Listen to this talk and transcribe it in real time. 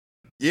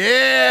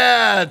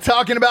Yeah,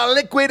 talking about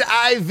liquidiv.com,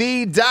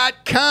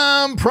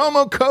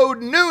 promo code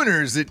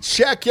Nooners at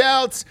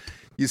checkout.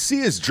 You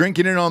see us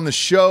drinking it on the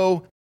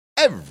show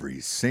every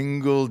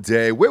single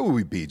day. Where would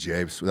we be,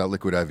 James, without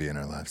Liquid IV in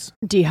our lives?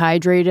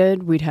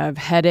 Dehydrated. We'd have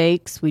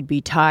headaches. We'd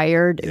be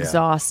tired,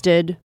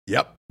 exhausted.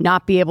 Yep.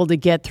 Not be able to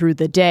get through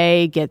the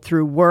day, get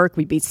through work.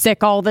 We'd be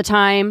sick all the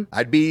time.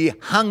 I'd be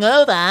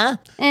hungover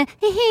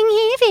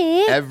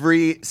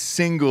every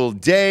single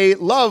day.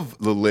 Love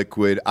the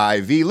Liquid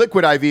IV.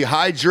 Liquid IV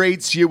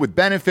hydrates you with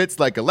benefits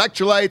like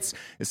electrolytes,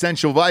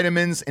 essential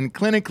vitamins, and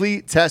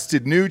clinically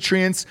tested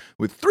nutrients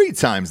with 3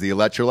 times the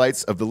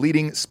electrolytes of the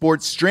leading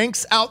sports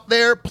drinks out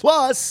there,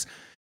 plus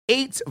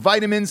 8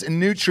 vitamins and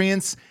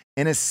nutrients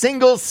in a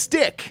single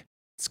stick.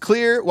 It's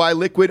clear why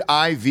Liquid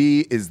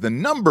IV is the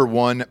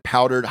 #1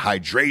 powdered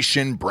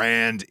hydration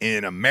brand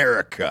in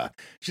America.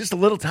 It's just a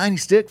little tiny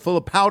stick full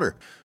of powder.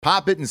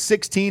 Pop it in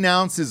 16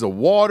 ounces of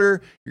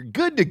water. You're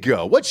good to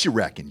go. What you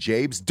reckon,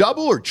 Jabes?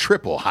 Double or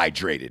triple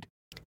hydrated?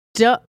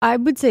 I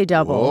would say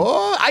double.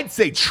 Oh, I'd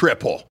say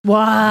triple.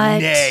 What?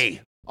 Nay,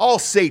 I'll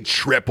say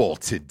triple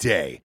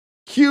today.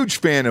 Huge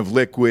fan of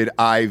Liquid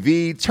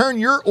IV. Turn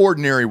your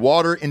ordinary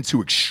water into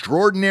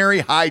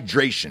extraordinary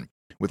hydration.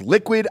 With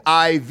Liquid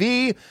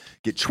IV,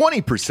 get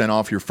 20%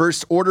 off your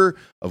first order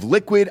of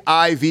Liquid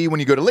IV when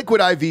you go to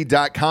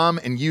liquidiv.com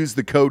and use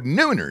the code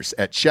Nooners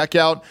at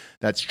checkout.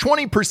 That's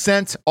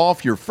 20%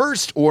 off your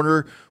first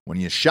order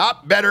when you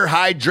shop better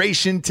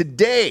hydration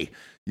today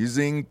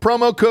using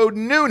promo code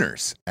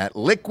Nooners at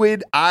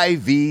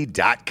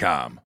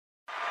liquidiv.com.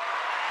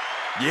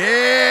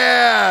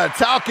 Yeah,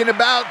 talking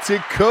about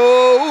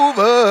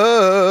Tecovas.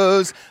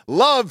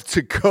 Love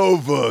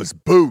Tecovas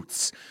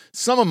boots.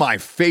 Some of my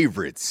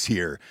favorites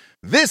here.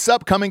 This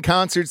upcoming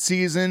concert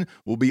season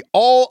will be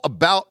all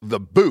about the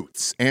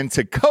boots, and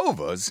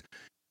Tecovas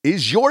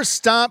is your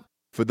stop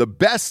for the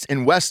best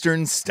in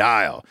Western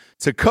style.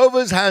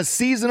 Tecovas has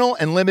seasonal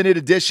and limited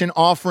edition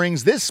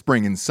offerings this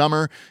spring and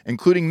summer,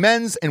 including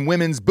men's and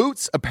women's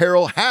boots,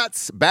 apparel,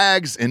 hats,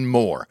 bags, and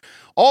more.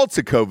 All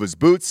Tecovas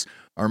boots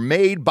are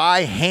made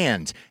by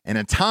hand in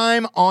a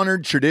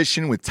time-honored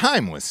tradition with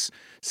timeless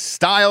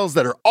styles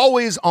that are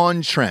always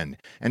on trend.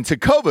 And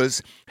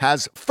Tecovas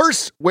has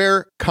first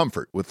wear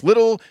comfort with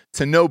little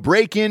to no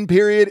break-in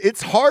period.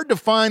 It's hard to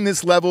find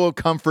this level of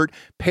comfort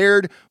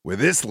paired with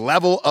this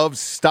level of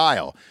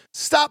style.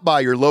 Stop by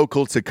your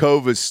local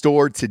Tecovas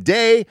store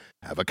today,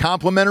 have a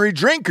complimentary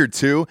drink or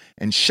two,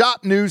 and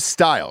shop new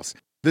styles.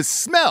 The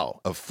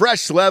smell of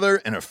fresh leather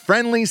and a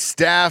friendly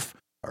staff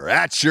are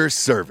at your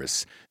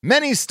service.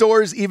 Many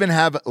stores even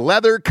have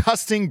leather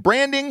custom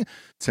branding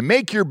to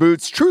make your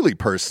boots truly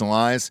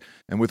personalized.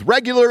 And with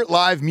regular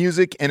live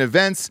music and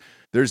events,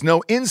 there's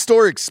no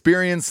in-store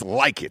experience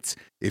like it.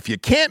 If you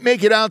can't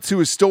make it out to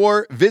a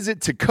store, visit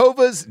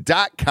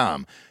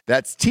tecovas.com.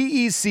 That's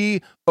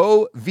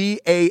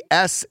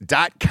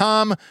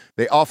TECOVAS.com.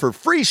 They offer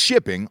free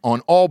shipping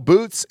on all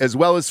boots, as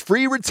well as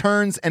free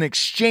returns and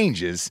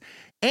exchanges,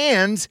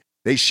 and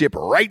they ship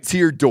right to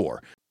your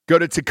door. Go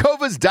to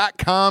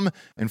tecovas.com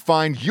and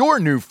find your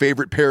new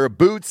favorite pair of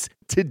boots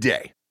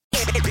today.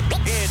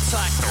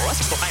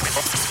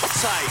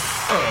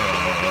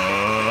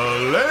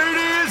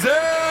 Ladies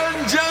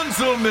and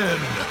gentlemen,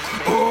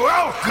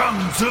 welcome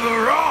to the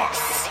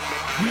Ross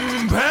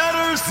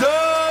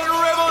Patterson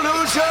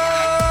Revolution!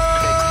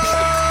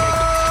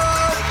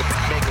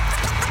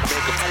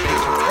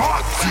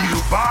 Brought to you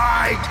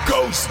by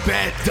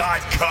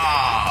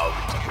GhostBed.com.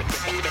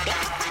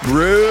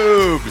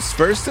 Rubes,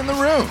 first in the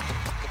room.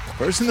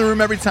 First in the room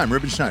every time,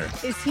 Ruben Schneider.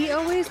 Was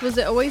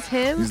it always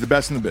him? He's the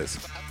best in the biz.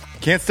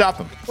 Can't stop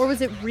him. Or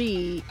was it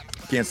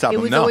Can't stop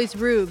him. It was no. always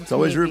Rube. It's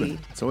always Ruben.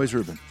 It's always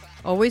Ruben.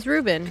 Always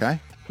Ruben. Okay.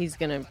 He's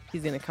gonna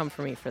come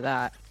for me for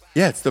that.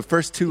 Yeah, it's the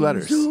first 2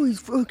 letters. It was always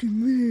fucking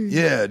me.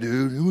 Yeah,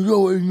 dude. It was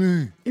always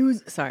me.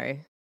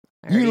 Sorry.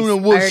 You don't know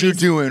what you're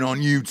doing on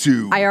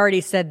YouTube. I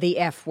already said the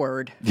F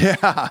word.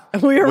 Yeah.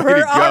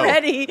 We're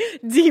already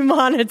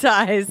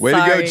demonetized. Way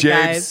Sorry, to go,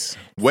 James. guys.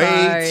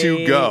 Way Sorry.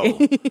 to go.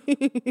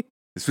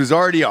 This was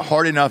already a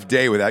hard enough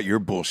day without your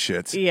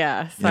bullshit.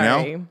 Yeah,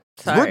 sorry. You know?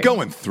 Sorry. We're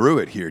going through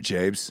it here,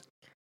 James.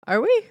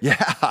 Are we?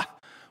 Yeah.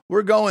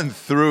 We're going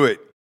through it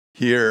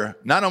here,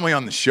 not only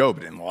on the show,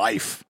 but in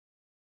life.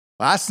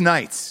 Last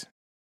night,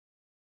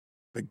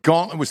 the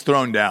gauntlet was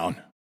thrown down.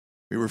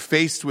 We were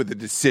faced with a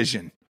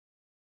decision.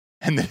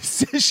 And the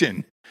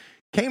decision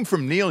came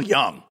from Neil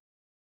Young.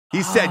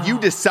 He said, you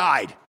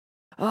decide.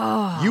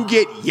 You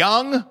get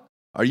Young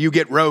or you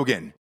get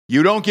Rogan.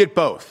 You don't get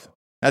both.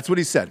 That's what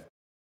he said.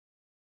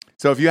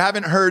 So if you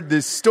haven't heard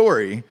this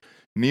story,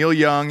 Neil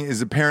Young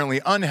is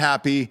apparently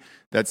unhappy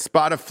that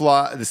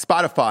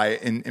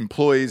Spotify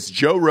employs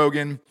Joe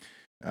Rogan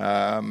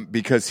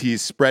because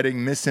he's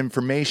spreading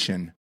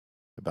misinformation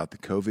about the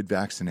COVID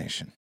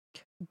vaccination.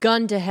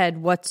 Gun to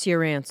head, what's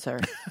your answer?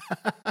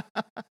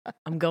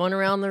 I'm going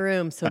around the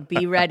room, so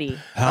be ready.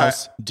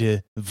 House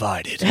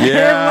divided.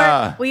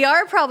 Yeah. We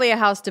are probably a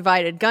house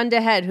divided. Gun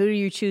to head, who are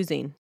you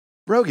choosing?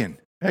 Rogan.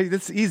 Hey,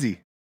 that's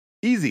easy.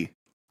 Easy.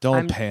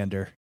 Don't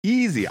pander.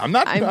 Easy. I'm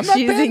not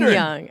choosing pandering.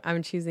 young.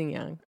 I'm choosing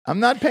young. I'm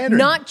not pandering.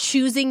 Not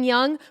choosing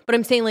young, but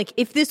I'm saying like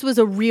if this was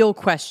a real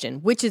question,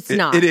 which it's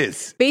not. It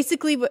is.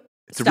 Basically,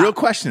 It's a real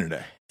question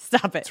today.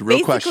 Stop it. It's a real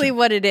Basically, question.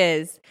 what it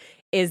is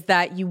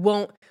that you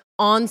won't,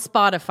 on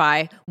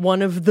Spotify,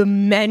 one of the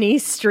many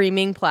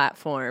streaming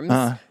platforms,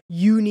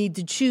 you need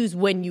to choose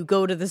when you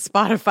go to the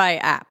Spotify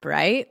app,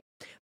 right?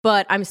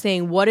 But I'm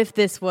saying, what if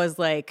this was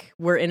like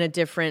we're in a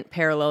different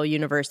parallel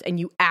universe and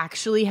you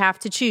actually have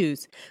to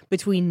choose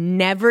between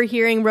never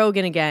hearing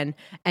Rogan again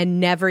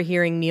and never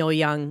hearing Neil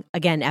Young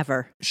again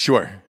ever?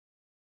 Sure.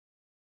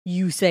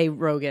 You say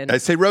Rogan. I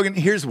say Rogan.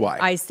 Here's why.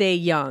 I say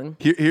Young.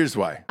 Here's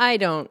why. I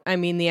don't. I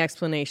mean, the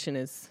explanation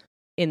is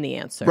in the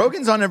answer.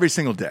 Rogan's on every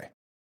single day.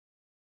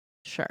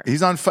 Sure.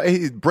 He's on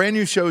brand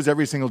new shows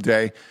every single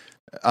day.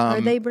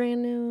 Are they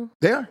brand new?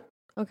 They are.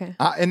 Okay.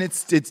 And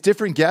it's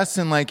different guests,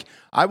 and like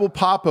I will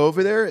pop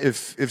over there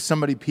if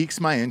somebody piques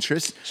my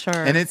interest. Sure.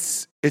 And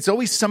it's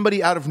always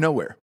somebody out of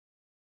nowhere.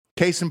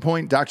 Case in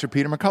point, Dr.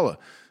 Peter McCullough,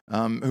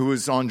 who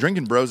was on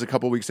Drinking Bros a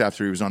couple weeks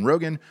after he was on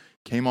Rogan,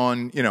 came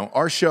on,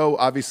 our show.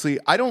 Obviously,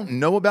 I don't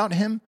know about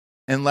him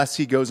unless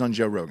he goes on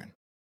Joe Rogan.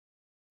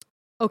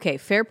 Okay,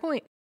 fair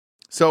point.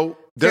 So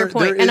Fair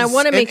point. And I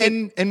wanna make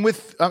and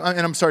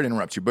I'm sorry to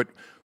interrupt you, but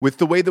with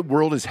the way the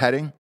world is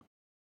heading,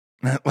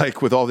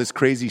 like with all this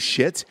crazy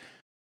shit,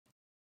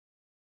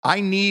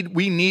 we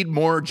need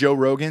more Joe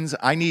Rogans.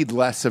 I need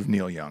less of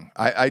Neil Young.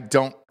 I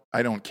don't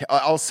care.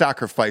 I'll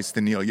sacrifice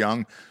the Neil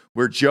Young,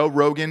 where Joe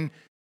Rogan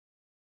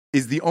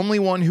is the only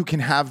one who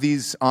can have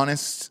these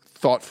honest,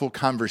 thoughtful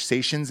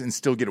conversations and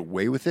still get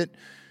away with it.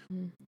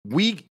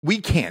 We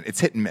can't.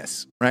 It's hit and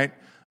miss, right?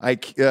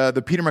 Like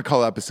the Peter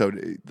McCullough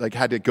episode, like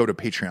had to go to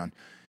Patreon.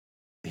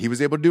 He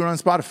was able to do it on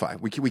Spotify.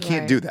 We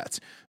can't do that.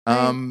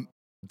 Right.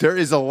 There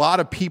is a lot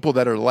of people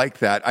that are like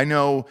that. I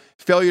know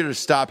Failure to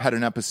Stop had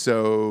an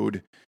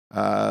episode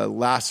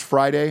last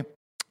Friday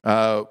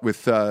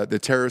with the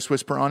Terrorist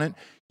Whisper on it.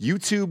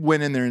 YouTube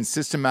went in there and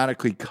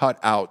systematically cut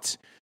out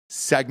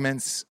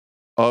segments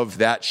of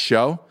that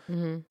show.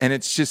 Mm-hmm. And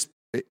it's just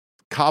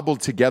cobbled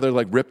together,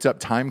 like ripped up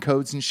time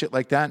codes and shit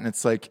like that. And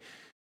it's like,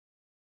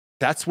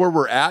 that's where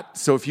we're at.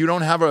 So if you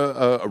don't have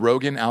a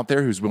Rogan out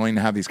there who's willing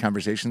to have these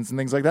conversations and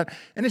things like that,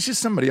 and it's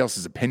just somebody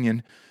else's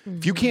opinion. Mm-hmm.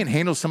 If you can't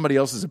handle somebody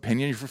else's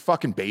opinion, if your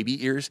fucking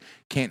baby ears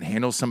can't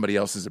handle somebody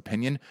else's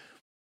opinion,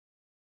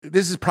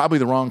 this is probably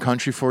the wrong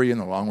country for you in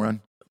the long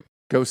run.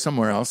 Go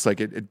somewhere else. Like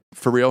it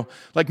for real.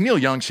 Like Neil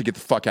Young should get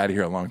the fuck out of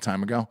here a long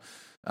time ago.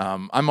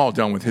 I'm all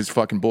done with his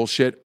fucking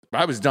bullshit.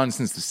 I was done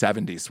since the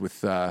 70s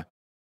with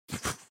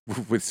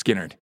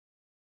Skynyrd.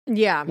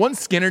 Yeah.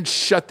 Once Skynyrd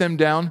shut them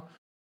down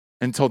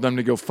and told them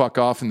to go fuck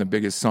off in the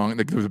biggest song,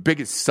 the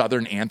biggest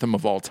Southern anthem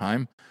of all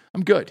time,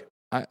 I'm good.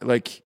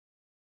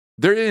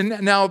 There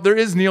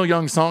is Neil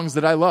Young songs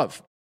that I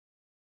love.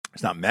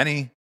 There's not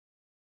many,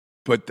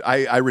 but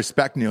I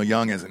respect Neil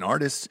Young as an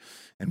artist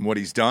and what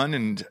he's done,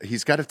 and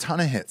he's got a ton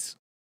of hits,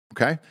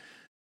 okay?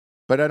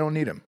 But I don't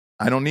need him.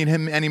 I don't need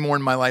him anymore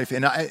in my life.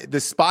 And the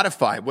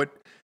Spotify,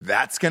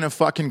 that's going to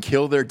fucking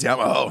kill their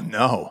demo. Oh,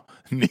 no.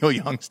 Neil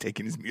Young's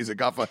taking his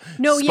music off of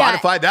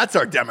Spotify. Yeah. That's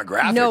our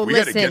demographic. No, we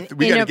got to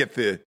get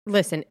the...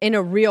 Listen, in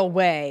a real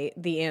way,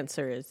 the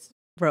answer is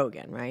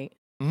Rogan, right?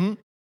 Mm-hmm.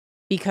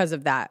 Because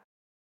of that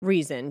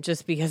reason.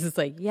 Just because it's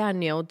like, yeah,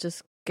 Neil,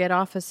 just get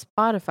off of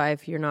Spotify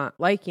if you're not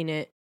liking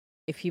it.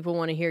 If people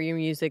want to hear your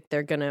music,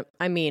 they're going to...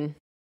 I mean,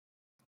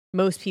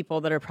 most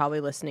people that are probably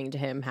listening to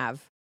him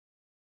have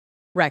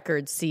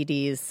records,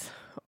 CDs,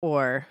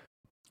 or...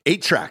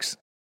 8 tracks.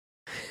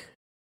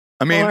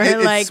 I mean,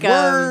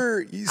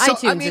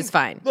 iTunes is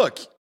fine. Look,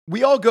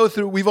 we've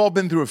all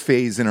been through a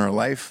phase in our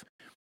life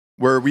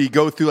where we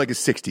go through like a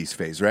 60s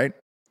phase, right?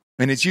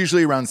 And it's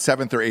usually around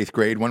 7th or 8th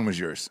grade. When was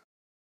yours?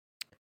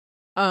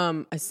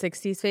 A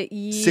 60s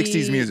phase?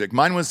 60s music.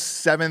 Mine was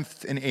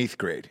 7th and 8th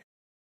grade,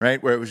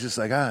 right? Where it was just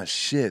like,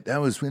 shit,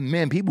 that was when,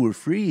 man, people were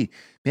free.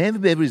 Man,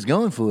 everybody was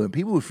going for it.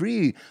 People were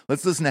free.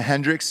 Let's listen to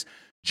Hendrix,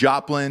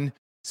 Joplin,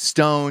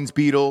 Stones,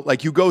 Beatles,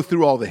 like you go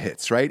through all the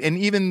hits, right? And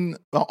even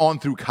on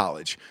through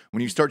college,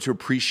 when you start to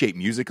appreciate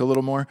music a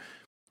little more,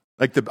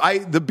 like the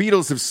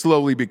Beatles have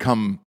slowly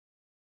become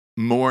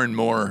more and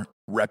more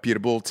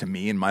reputable to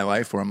me in my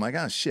life, where I'm like,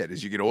 shit,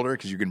 as you get older,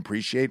 because you can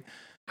appreciate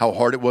how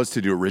hard it was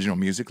to do original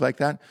music like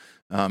that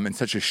in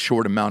such a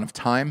short amount of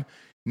time.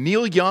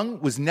 Neil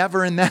Young was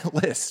never in that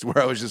list where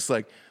I was just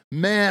like,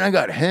 man, I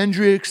got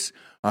Hendrix,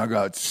 I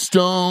got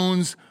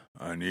Stones,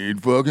 I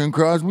need fucking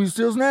Crosby,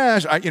 Stills,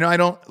 Nash. I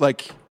don't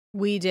like.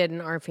 We did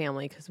in our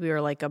family because we were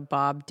like a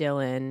Bob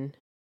Dylan,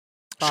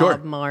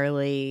 Bob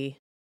Marley,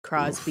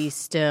 Crosby,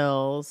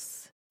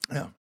 Stills.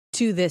 Yeah.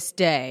 To this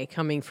day,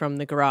 coming from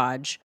the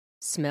garage,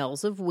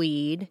 smells of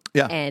weed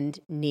and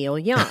Neil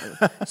Young.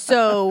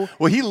 So,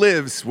 well, he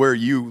lives where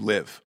you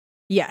live.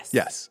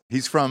 Yes.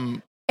 He's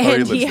from,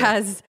 and he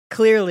has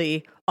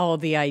clearly all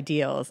the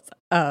ideals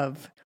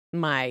of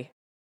my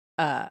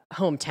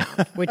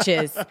hometown, which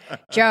is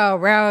Joe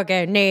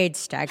Rogan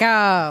needs to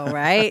go,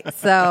 right?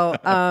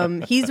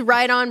 So he's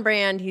right on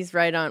brand. He's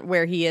right on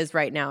where he is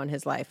right now in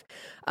his life.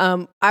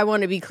 I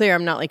want to be clear.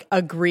 I'm not like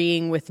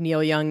agreeing with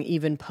Neil Young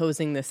even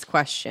posing this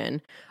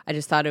question. I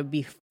just thought it would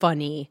be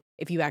funny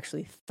if you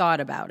actually thought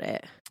about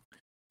it.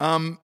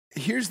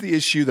 Here's the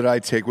issue that I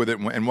take with it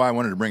and why I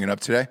wanted to bring it up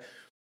today.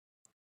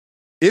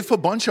 If a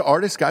bunch of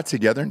artists got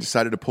together and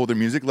decided to pull their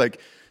music,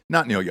 like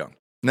not Neil Young,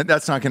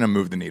 that's not going to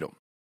move the needle.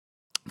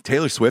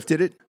 Taylor Swift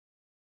did it,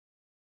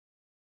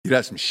 you'd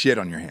have some shit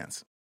on your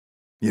hands.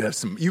 You'd have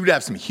some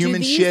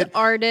human shit.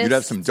 You'd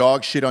have some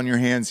dog shit on your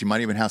hands. You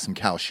might even have some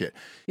cow shit.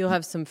 You'll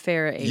have some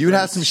Farrah Abrams You'd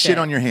have some shit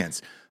on your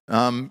hands.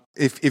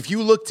 If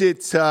you looked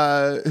at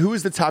who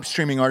was the top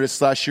streaming artist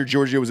last year,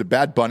 Georgia, was it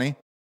Bad Bunny?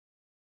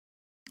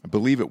 I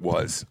believe it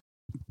was.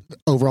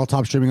 Overall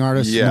top streaming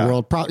artist in the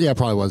world? Probably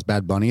was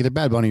Bad Bunny. Either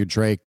Bad Bunny or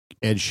Drake,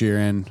 Ed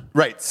Sheeran.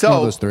 Right. So one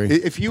of those three.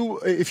 If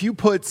you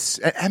put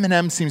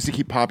Eminem seems to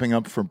keep popping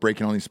up for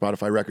breaking all these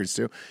Spotify records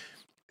too.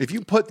 If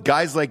you put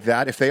guys like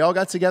that, if they all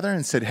got together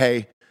and said,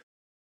 "Hey,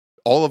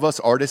 all of us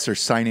artists are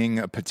signing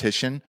a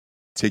petition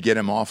to get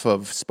him off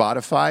of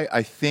Spotify,"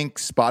 I think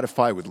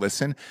Spotify would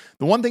listen.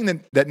 The one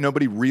thing that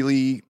nobody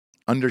really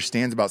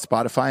understands about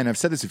Spotify, and I've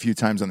said this a few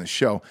times on the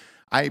show,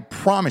 I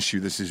promise you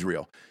this is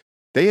real.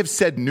 They have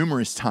said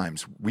numerous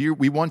times,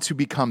 we want to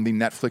become the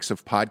Netflix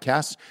of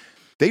podcasts.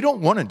 They don't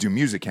want to do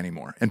music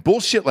anymore. And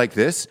bullshit like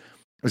this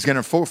is going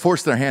to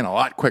force their hand a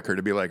lot quicker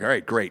to be like, all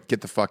right, great,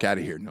 get the fuck out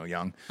of here, Neil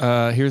Young.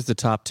 Here's the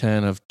top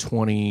 10 of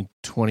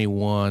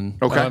 2021.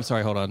 Okay. I'm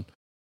sorry, hold on.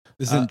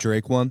 This isn't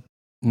Drake one?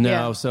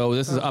 No, so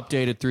this is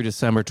updated through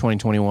December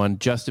 2021.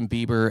 Justin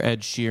Bieber,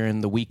 Ed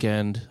Sheeran, The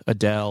Weeknd,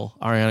 Adele,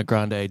 Ariana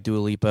Grande, Dua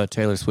Lipa,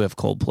 Taylor Swift,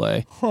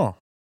 Coldplay. Huh.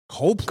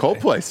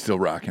 Coldplay's still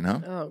rocking, huh?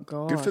 Oh,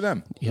 God. Good for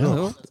them. Yeah.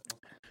 Oh,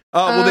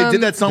 well, they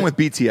did that song with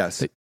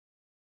BTS.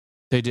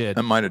 They did.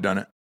 That might have done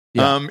it.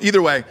 Yeah.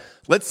 Either way,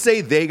 let's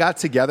say they got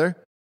together.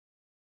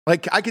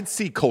 Like, I could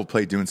see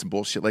Coldplay doing some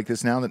bullshit like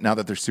this now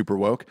that they're super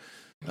woke.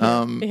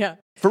 Yeah.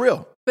 For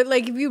real. But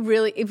like, if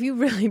you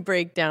really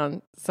break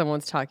down,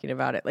 someone's talking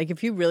about it. Like,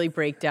 if you really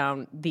break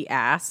down the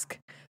ask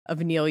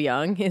of Neil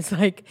Young, is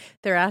like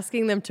they're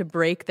asking them to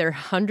break their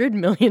 $100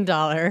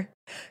 million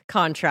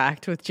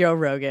contract with Joe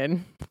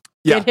Rogan,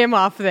 get him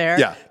off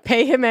there,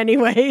 pay him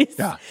anyways,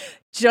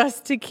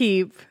 just to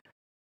keep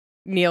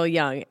Neil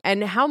Young.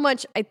 And how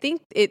much, I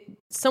think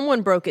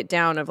someone broke it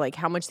down of like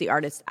how much the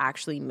artists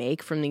actually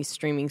make from these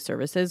streaming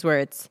services,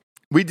 where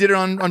we did it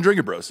on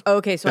Drinker Bros.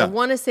 Okay, so I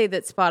want to say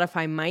that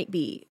Spotify might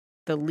be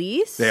the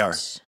least. They are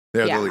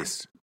the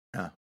least.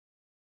 Yeah.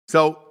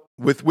 So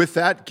with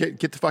that,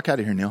 get the fuck out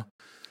of here, Neil.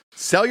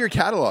 Sell your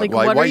catalog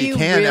while you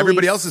can. Really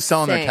Everybody else is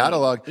selling their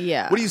catalog.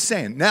 Yeah. What are you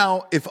saying?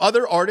 Now, if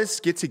other artists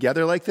get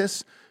together like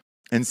this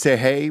and say,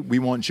 "Hey, we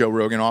want Joe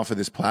Rogan off of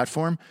this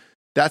platform,"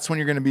 that's when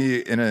you're going to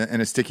be in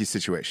a sticky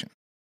situation.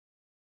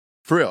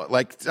 For real.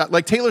 Like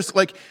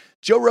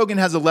Joe Rogan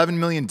has 11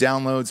 million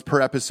downloads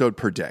per episode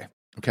per day.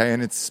 Okay,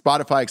 and it's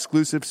Spotify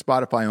exclusive,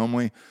 Spotify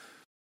only.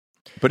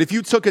 But if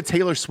you took a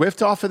Taylor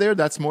Swift off of there,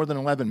 that's more than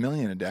 11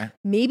 million a day.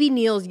 Maybe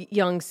Neil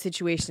Young's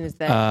situation is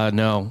that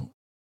no.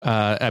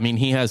 I mean,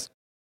 he has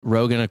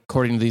Rogan,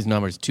 according to these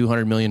numbers,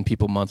 200 million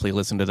people monthly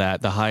listen to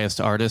that. The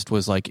highest artist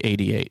was like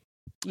 88.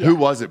 Yeah. Who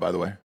was it, by the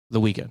way? The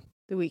Weeknd.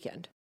 The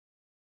Weeknd.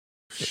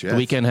 Shit. The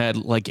Weeknd had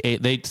like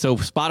 8. So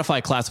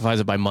Spotify classifies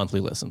it by monthly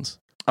listens.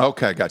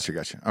 Okay,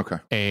 gotcha. Okay.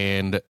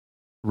 And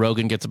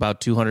Rogan gets about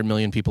 200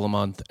 million people a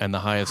month, and the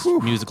highest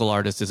musical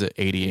artist is at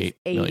 88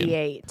 million.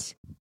 88.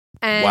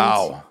 And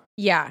wow.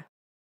 Yeah.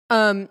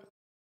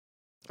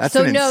 That's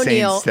so an no, insane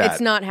Neil, stat.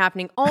 it's not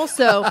happening.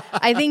 Also,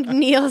 I think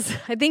Neil's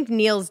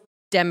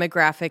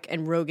demographic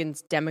and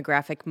Rogan's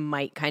demographic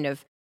might kind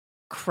of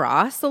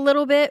cross a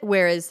little bit,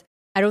 whereas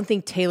I don't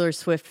think Taylor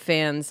Swift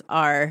fans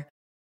are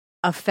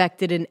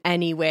affected in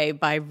any way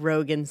by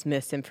Rogan's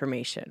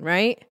misinformation,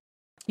 right?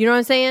 You know what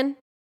I'm saying?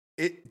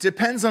 It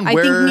depends on I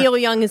where. think Neil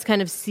Young is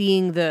kind of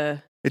seeing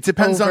the It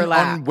depends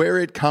overlap. on where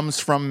it comes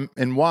from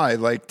and why.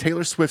 Like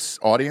Taylor Swift's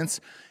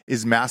audience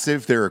is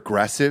massive. They're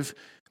aggressive.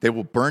 They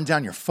will burn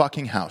down your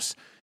fucking house.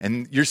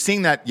 And you're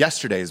seeing that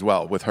yesterday as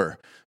well with her,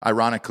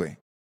 ironically.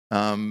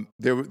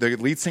 They're the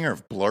lead singer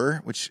of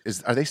Blur,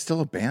 are they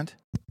still a band?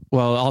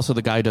 Well, also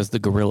the guy who does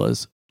the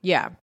Gorillaz.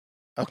 Yeah.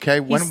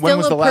 Okay. He's When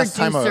was the last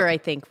time? producer, I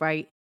think,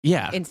 right?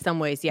 Yeah. In some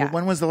ways, yeah. Well,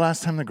 when was the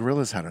last time the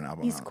Gorillaz had an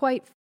album He's out?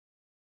 quite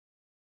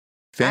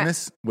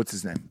Famous? What's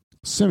his name?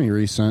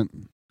 Semi-recent.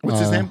 What's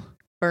his name?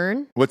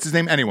 Byrne? What's his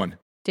name? Anyone.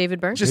 David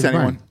Byrne? Just David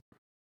anyone. Byrne.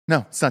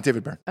 No, it's not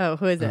David Byrne. Oh,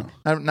 who is it?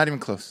 Not even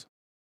close.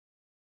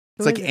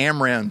 Who It's like is it?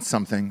 Amran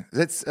something.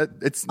 It's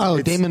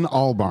Damon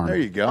Albarn. There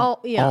you go. Oh,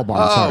 yeah. Albarn.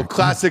 Oh, sorry.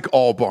 classic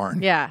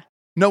Albarn. Yeah.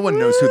 No one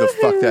knows who the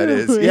fuck that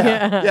is. Woo!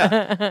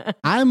 Yeah.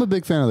 I'm a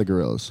big fan of the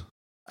Gorillaz.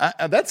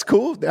 That's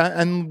cool.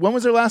 And when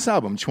was their last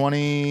album?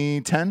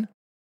 2010?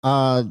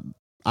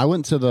 I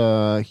went to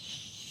the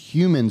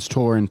Humans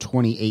tour in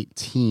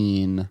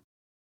 2018.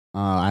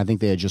 I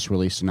think they had just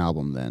released an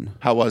album then.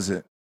 How was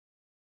it?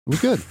 It was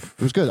good.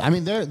 It was good. I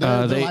mean, their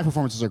live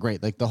performances are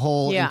great. Like the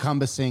whole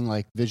encompassing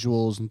like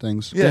visuals and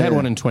things. Yeah, they had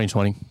one in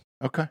 2020.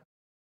 Okay.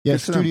 Yeah,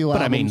 studio albums.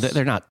 But I mean,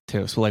 they're not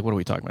Taylor Swift. Like, what are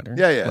we talking about here?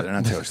 Yeah, they're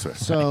not Taylor Swift.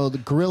 So the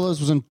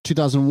Gorillaz was in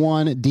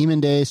 2001, Demon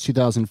Days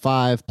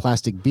 2005,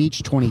 Plastic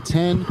Beach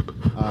 2010.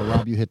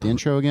 Rob, you hit the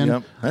intro again.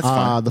 Yep, that's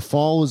fine. The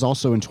Fall was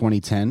also in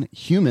 2010.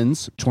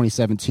 Humans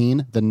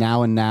 2017. The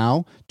Now and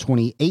Now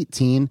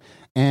 2018.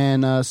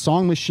 And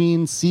Song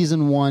Machine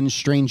Season 1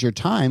 Stranger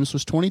Times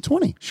was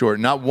 2020. Sure.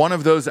 Not one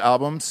of those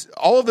albums.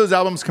 All of those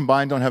albums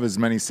combined don't have as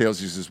many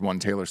sales as one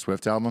Taylor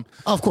Swift album.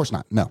 Oh, of course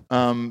not. No.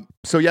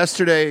 So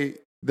yesterday,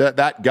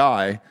 that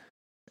guy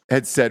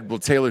had said, well,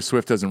 Taylor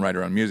Swift doesn't write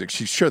her own music.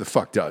 She sure the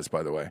fuck does,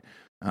 by the way.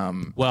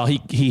 Well,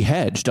 he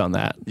hedged on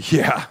that.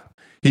 Yeah.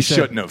 He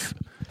shouldn't have.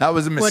 That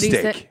was a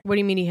mistake. What do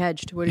you mean he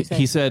hedged? What did he say?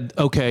 He said,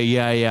 okay,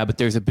 yeah, but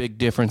there's a big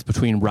difference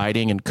between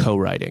writing and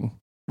co-writing.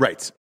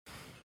 Right.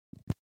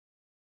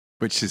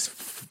 Which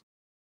is...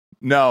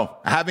 No.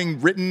 Having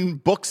written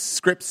books,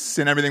 scripts,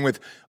 and everything with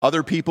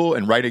other people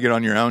and writing it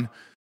on your own,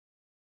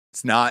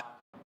 it's not...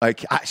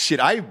 Like,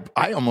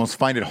 I almost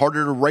find it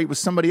harder to write with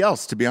somebody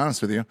else, to be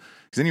honest with you.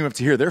 Because then you have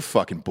to hear their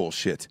fucking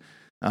bullshit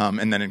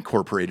and then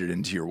incorporate it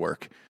into your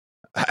work.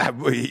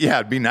 Yeah,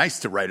 it'd be nice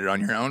to write it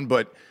on your own,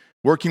 but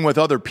working with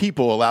other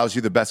people allows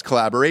you the best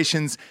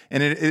collaborations.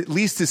 And it at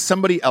least is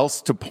somebody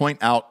else to point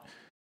out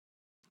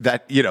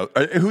that,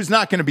 who's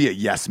not going to be a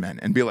yes man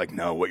and be like,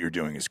 no, what you're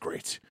doing is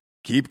great.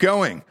 Keep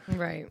going.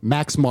 Right.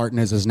 Max Martin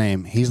is his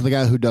name. He's the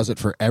guy who does it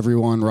for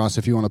everyone. Ross,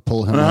 if you want to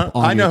pull him up.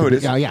 I know who it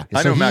is. Yeah.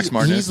 I know Max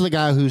Martin. He's the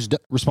guy who's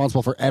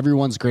responsible for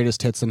everyone's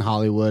greatest hits in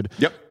Hollywood.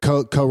 Yep.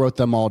 Co-wrote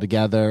them all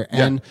together.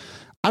 And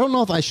I don't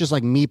know if it's just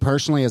like me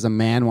personally as a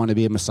man want to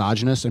be a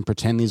misogynist and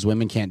pretend these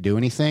women can't do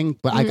anything,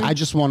 but I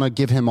just want to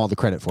give him all the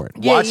credit for it.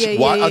 I'll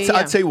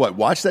tell you what.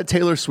 Watch that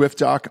Taylor Swift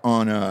doc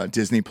on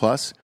Disney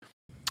Plus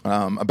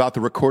about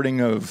the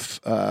recording of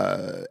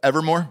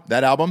Evermore,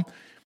 that album.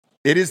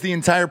 It is the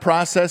entire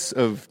process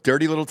of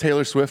dirty little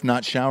Taylor Swift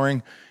not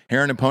showering,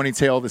 hair in a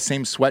ponytail, the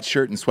same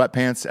sweatshirt and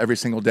sweatpants every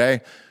single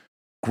day,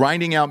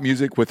 grinding out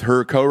music with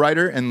her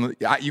co-writer, and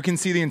you can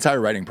see the entire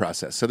writing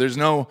process. So there's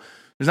not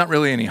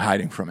really any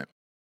hiding from it.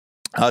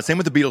 Same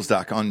with the Beatles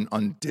doc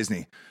on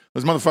Disney.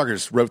 Those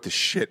motherfuckers wrote the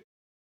shit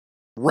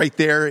right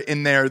there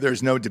in there.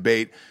 There's no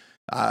debate.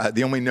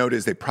 The only note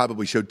is they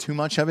probably showed too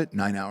much of it.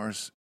 9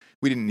 hours.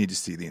 We didn't need to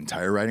see the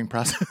entire writing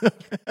process.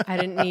 I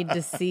didn't need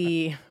to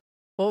see.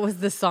 What was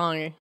the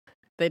song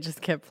they just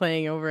kept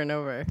playing over and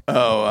over?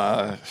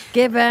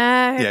 Get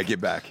Back. Yeah, Get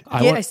Back.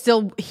 I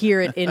still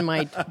hear it in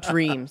my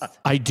dreams.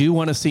 I do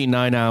want to see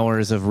 9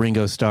 hours of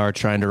Ringo Starr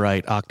trying to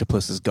write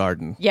Octopus's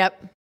Garden.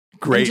 Yep.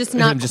 Great. I'm just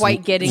not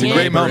quite getting it. It's a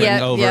great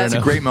moment. It's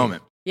a great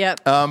moment.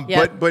 Yep.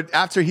 But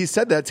after he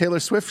said that, Taylor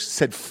Swift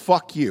said,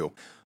 fuck you.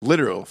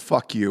 Literal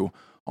fuck you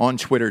on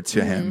Twitter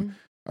to him.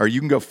 Or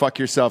you can go fuck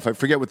yourself. I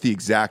forget what the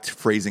exact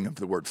phrasing of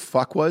the word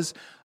fuck was.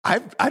 I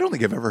don't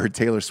think I've ever heard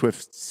Taylor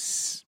Swift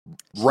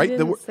write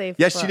the word.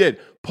 Yes, she did.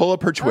 Pull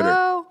up her Twitter.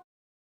 Oh,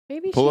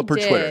 maybe Pull she up her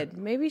did. Twitter.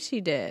 Maybe she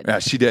did. Yeah,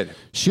 she did.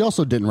 She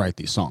also didn't write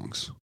these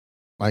songs.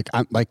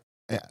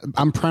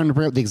 I'm trying to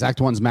bring up the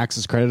exact ones Max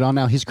is credited on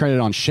now. He's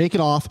credited on Shake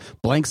It Off,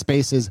 Blank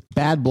Spaces,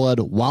 Bad Blood,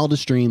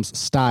 Wildest Dreams,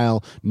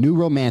 Style, New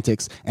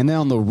Romantics, and then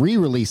on the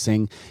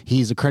re-releasing,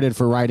 he's credited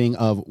for writing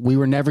of We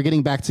Were Never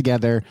Getting Back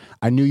Together,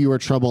 I Knew You Were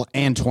Trouble,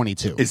 and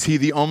 22. Is he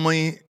the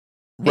only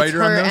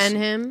writer on her this? And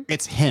him?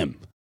 It's him.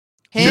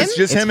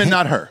 Just him and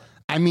not her.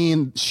 I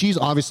mean, she's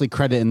obviously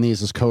credited in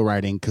these as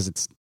co-writing because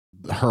it's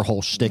her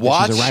whole shtick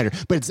that she's a writer.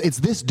 But it's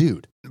this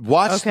dude.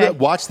 Watch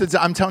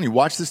I'm telling you,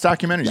 watch this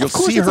documentary. You'll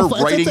see her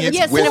writing it.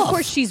 Yes, and of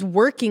course she's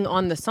working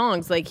on the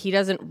songs. Like he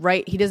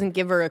doesn't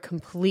give her a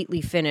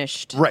completely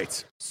finished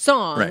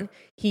song. Right.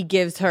 He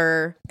gives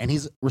her, and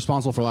he's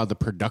responsible for a lot of the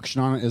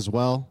production on it as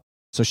well.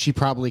 So she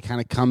probably kind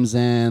of comes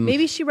in.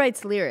 Maybe she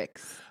writes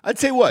lyrics. I'd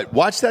say what?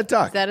 Watch that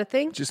doc. Is that a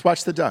thing? Just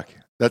watch the doc.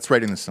 That's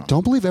writing the song.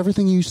 Don't believe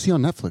everything you see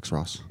on Netflix,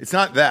 Ross. It's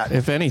not that.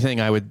 If anything,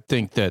 I would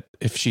think that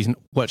if she's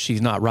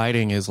not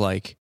writing is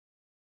like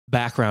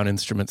background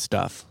instrument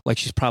stuff. Like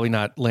she's probably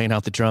not laying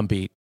out the drum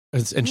beat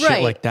and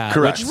shit like that.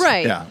 Correct.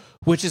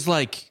 Which is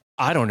like,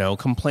 I don't know,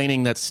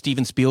 complaining that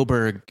Steven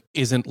Spielberg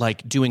isn't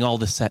like doing all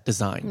the set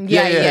design.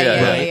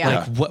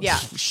 Yeah. Like what?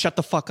 Shut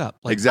the fuck up.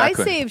 Like,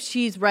 exactly. I say if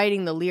she's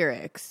writing the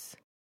lyrics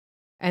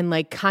and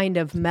like kind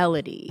of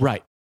melody.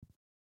 Right.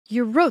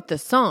 You wrote the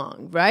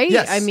song, right?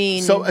 Yes. I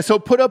mean, so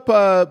put up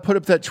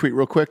that tweet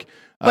real quick.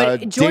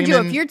 But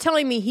Giorgio, if you're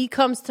telling me he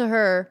comes to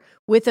her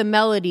with a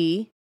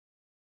melody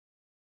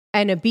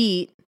and a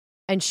beat,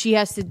 and she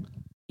has to,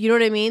 you know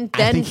what I mean?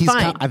 Then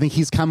fine. I think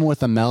he's coming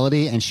with a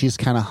melody, and she's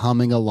kind of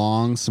humming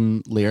along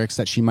some lyrics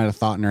that she might have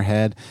thought in her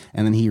head,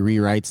 and then he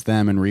rewrites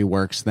them and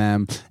reworks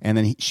them, and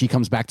then she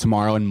comes back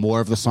tomorrow, and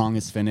more of the song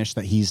is finished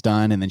that he's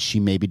done, and then she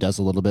maybe does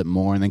a little bit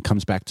more, and then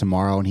comes back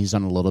tomorrow, and he's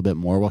done a little bit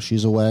more while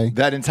she's away.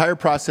 That entire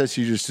process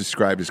you just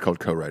described is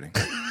called co-writing.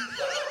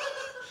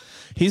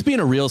 He's being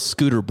a real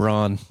Scooter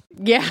Braun.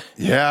 Yeah.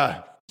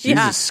 Yeah.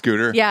 Jesus,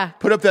 Scooter. Yeah.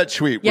 Put up that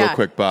tweet real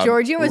quick, Bob.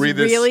 Georgia was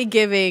really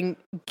giving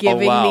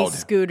me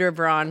Scooter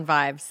Braun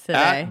vibes today.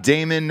 At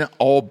Damon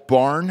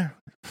Albarn.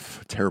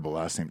 Terrible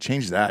last name.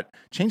 Change that.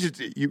 Change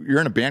it.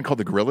 You're in a band called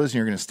the Gorillas and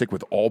you're going to stick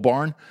with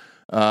Albarn.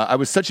 I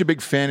was such a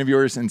big fan of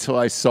yours until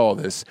I saw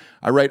this.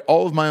 I write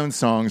all of my own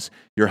songs.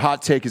 Your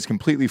hot take is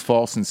completely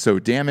false and so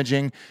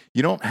damaging.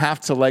 You don't have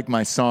to like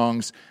my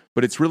songs,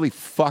 but it's really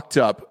fucked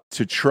up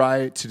to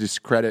try to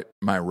discredit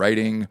my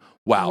writing.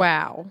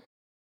 Wow.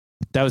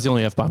 That was the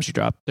only F-bomb she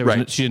dropped.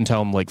 She didn't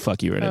tell him, like,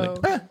 fuck you or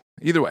anything.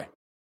 Either way.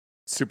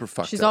 Super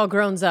fucked up. She's all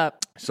grown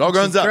up. She's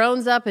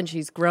grown up and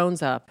she's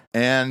grown up.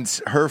 And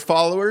her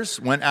followers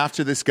went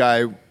after this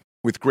guy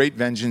with great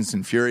vengeance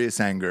and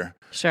furious anger.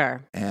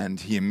 Sure. And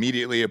he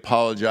immediately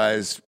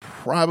apologized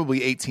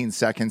probably 18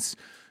 seconds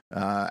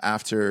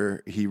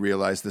after he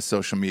realized the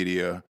social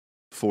media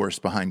force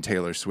behind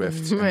Taylor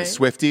Swift and the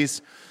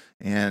Swifties.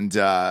 And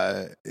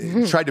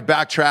tried to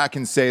backtrack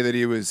and say that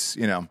he was,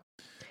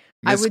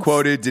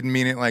 misquoted, didn't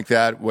mean it like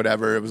that,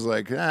 whatever. It was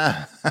like,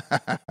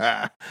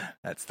 that's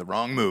the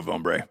wrong move,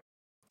 hombre.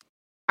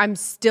 I'm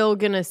still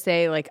going to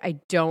say, like, I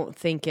don't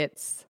think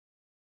it's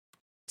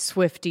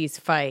Swifties'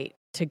 fight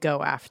to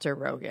go after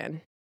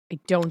Rogan. I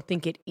don't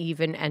think it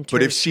even enters.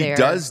 But if she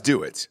does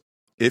do it,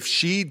 if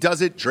she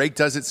does it, Drake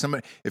does it,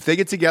 somebody, if they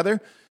get together,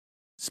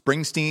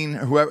 Springsteen,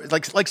 whoever,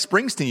 like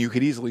Springsteen, you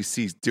could easily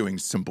see doing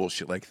some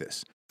bullshit like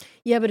this.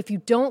 Yeah, but if you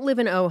don't live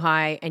in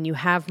Ojai and you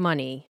have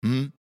money,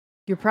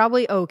 you're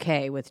probably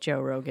okay with Joe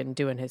Rogan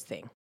doing his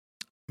thing.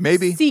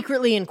 Maybe.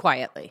 Secretly and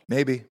quietly.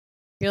 Maybe.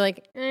 You're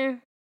like,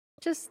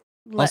 just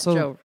let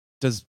Joe.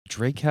 Does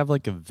Drake have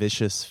like a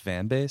vicious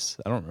fan base?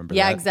 I don't remember.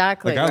 Yeah, that.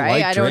 exactly. Like,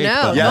 right? I don't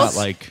know. Yes.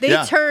 They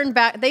turn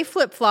back. They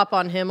flip flop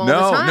on him all the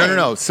time.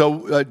 No.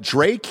 So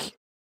Drake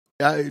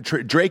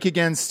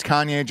against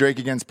Kanye, Drake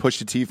against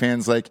Pusha T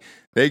fans, like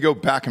they go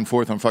back and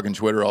forth on fucking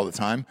Twitter all the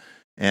time.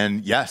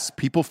 And yes,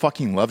 people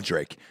fucking love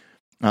Drake.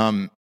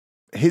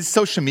 His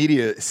social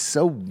media is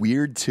so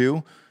weird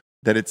too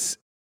that it's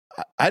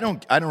I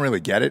don't really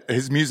get it.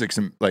 His music's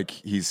like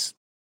he's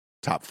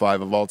top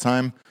 5 of all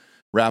time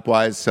rap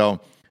wise.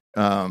 So.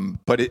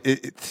 But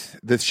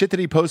the shit that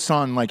he posts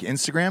on like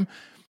Instagram,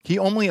 he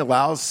only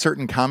allows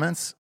certain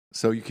comments.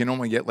 So you can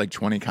only get like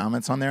 20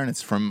 comments on there and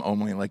it's from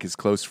only like his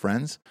close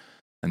friends.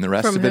 And the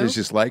rest of it is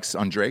just likes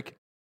on Drake.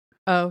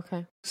 Oh,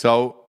 okay.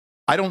 So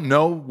I don't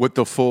know what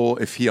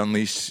if he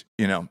unleashed,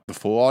 the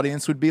full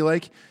audience would be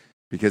like,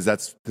 because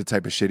that's the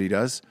type of shit he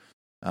does.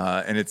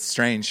 And it's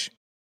strange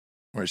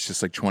where it's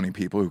just like 20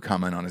 people who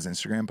comment on his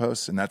Instagram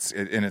posts and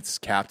it's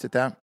capped at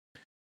that.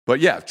 But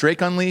yeah, if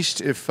Drake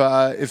unleashed, if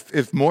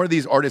more of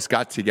these artists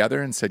got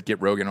together and said, get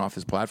Rogan off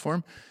his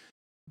platform,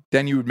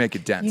 then you would make a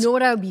dent. You know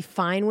what I would be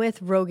fine with?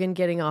 Rogan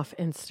getting off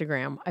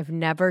Instagram. I've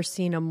never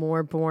seen a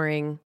more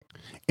boring.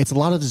 It's a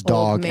lot of his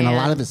dog and a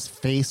lot of his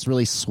face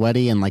really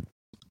sweaty and like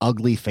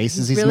ugly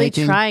faces he's really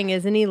making. Trying,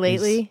 isn't he,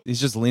 lately?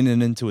 He's just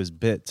leaning into his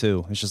bit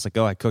too. It's just like,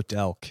 I cooked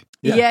elk.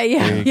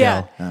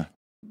 Yeah.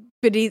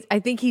 But I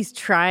think he's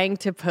trying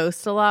to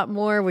post a lot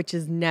more, which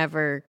is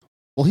never.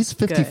 Well, he's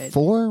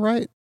 54,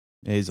 right?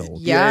 Yeah, he's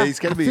old. Yeah, he's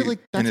got to be. I feel like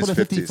that's what a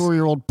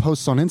 54-year-old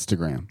posts on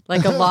Instagram.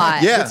 Like a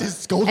lot. Yeah, it's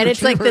his golden and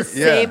it's retriever. like the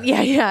same.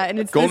 Yeah, and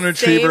it's golden the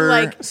retriever,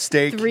 same, like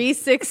steak,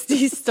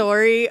 360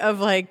 story of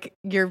like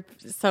you're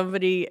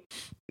somebody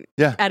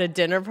at a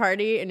dinner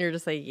party, and you're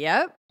just like,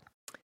 yep.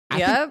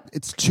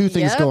 It's two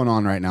things going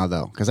on right now,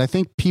 though, because I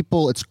think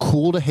it's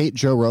cool to hate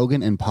Joe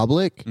Rogan in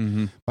public,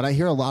 but I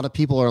hear a lot of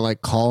people are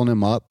like calling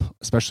him up,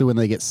 especially when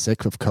they get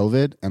sick of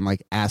COVID, and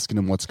like asking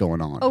him what's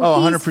going on. Oh,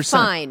 100%. He's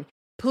fine.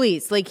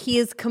 Please, like he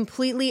is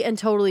completely and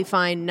totally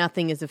fine.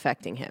 Nothing is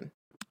affecting him.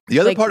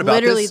 The other part about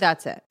literally,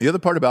 that's it. The other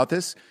part about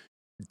this,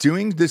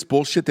 doing this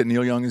bullshit that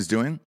Neil Young is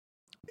doing,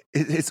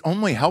 it's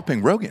only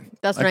helping Rogan.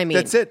 That's what I mean.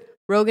 That's it.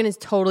 Rogan is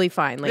totally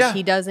fine. Like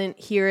he doesn't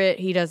hear it.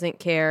 He doesn't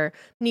care.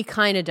 And he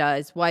kind of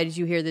does. Why did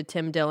you hear the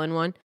Tim Dillon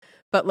one?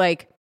 But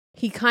like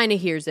he kind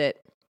of hears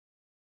it,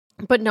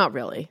 but not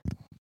really.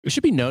 It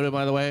should be noted,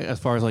 by the way, as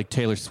far as like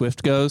Taylor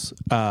Swift goes,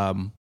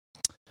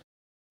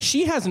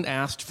 she hasn't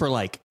asked for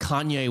like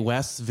Kanye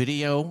West's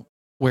video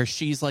where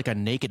she's like a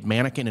naked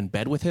mannequin in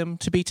bed with him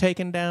to be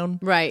taken down.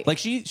 Right. Like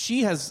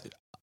she has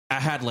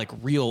had like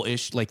real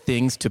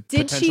things to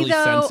did potentially she,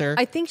 though? censor.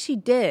 I think she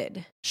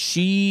did.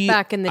 She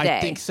back in the day,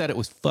 I think said it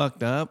was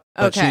fucked up.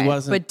 But okay, she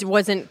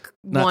wasn't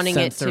wanting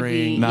it to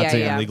be not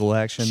taking legal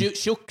action.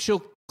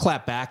 She'll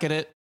clap back at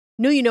it.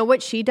 No, you know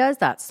what she does?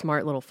 That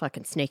smart little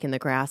fucking snake in the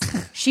grass.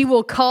 She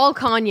will call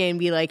Kanye and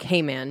be like,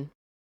 "Hey, man,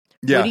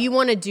 what do you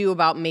want to do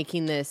about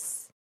making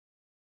this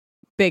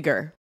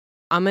bigger?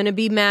 I'm gonna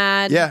be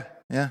mad. Yeah.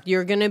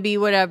 You're gonna be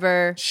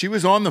whatever." She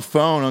was on the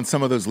phone on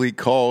some of those leaked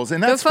calls,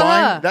 and that's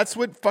fine. That's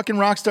what fucking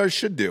rock stars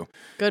should do.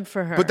 Good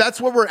for her. But that's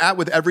where we're at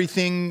with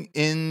everything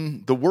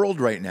in the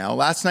world right now.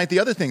 Last night, the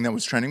other thing that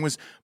was trending was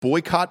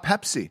boycott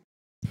Pepsi.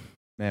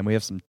 Man, we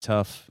have some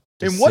tough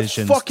in what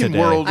fucking today.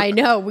 world? I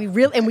know we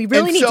really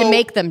need to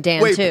make them,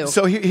 Dan. Wait, too.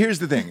 So here's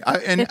the thing,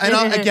 and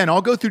again,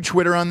 I'll go through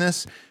Twitter on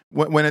this.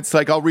 when it's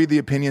like I'll read the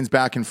opinions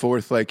back and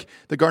forth, like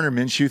the Gardner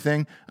Minshew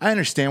thing. I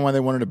understand why they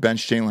wanted to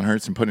bench Jalen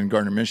Hurts and put in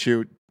Gardner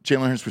Minshew.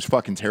 Jalen Hurts was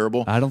fucking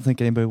terrible. I don't think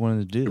anybody wanted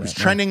to do that. It was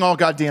trending all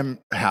goddamn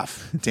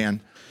half,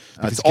 Dan.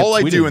 That's all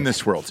I do in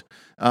this world.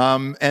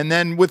 And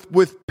then with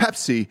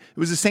Pepsi, it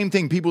was the same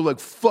thing. People were like,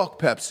 fuck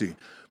Pepsi.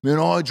 Man,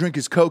 all I drink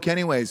is Coke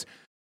anyways.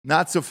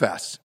 Not so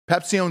fast.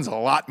 Pepsi owns a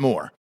lot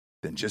more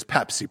than just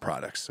Pepsi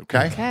products,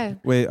 okay? Okay.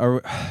 Wait,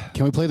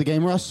 Can we play the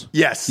game, Russ?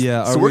 Yes.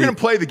 Yeah, So we're going to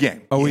play the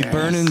game. Are we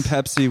burning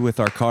Pepsi with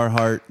our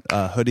Carhartt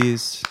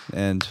hoodies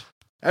and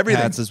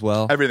Everything. hats as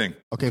well? Everything.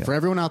 Okay, for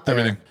everyone out there,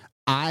 Everything.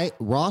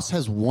 Ross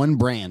has one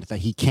brand that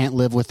he can't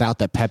live without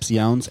that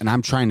Pepsi owns, and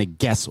I'm trying to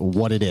guess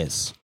what it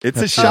is.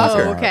 It's a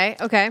shocker.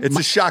 Oh, okay. It's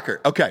a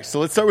shocker. Okay, so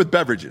let's start with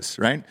beverages,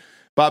 right?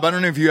 Bob, I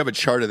don't know if you have a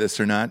chart of this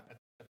or not.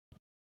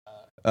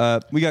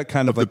 We got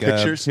kind of the like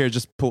pictures? here,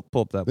 just pull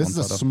up that This one is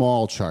a photo.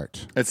 small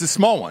chart. It's a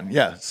small one,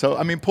 yeah. So,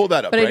 I mean, pull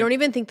that up, But right? I don't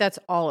even think that's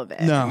all of it.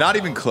 No, Not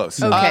even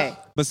close. Okay.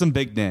 but some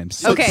big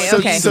names. Okay,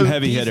 okay. Some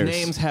heavy These hitters.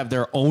 names have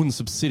their own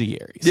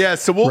subsidiaries. Yeah,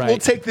 so we'll Right.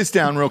 take this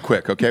down real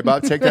quick, okay,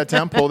 Bob? Take that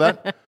down. Pull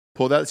that.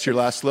 Pull that. It's your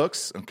last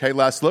looks. Okay,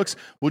 last looks.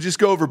 We'll just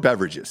go over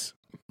beverages.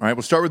 All right,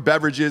 we'll start with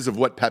beverages of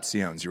what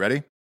Pepsi owns. You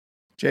ready,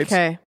 Japes?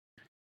 Okay.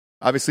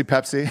 Obviously,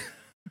 Pepsi.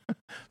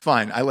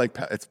 Fine. I like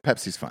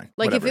Pepsi's fine.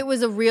 Like Whatever. if it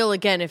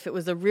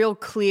was a real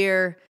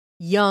clear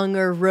Young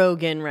or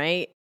Rogan,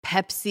 right?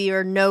 Pepsi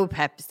or no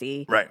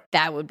Pepsi, Right.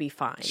 that would be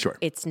fine. Sure.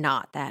 It's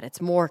not that.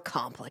 It's more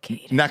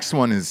complicated. Next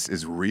one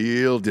is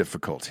real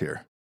difficult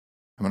here.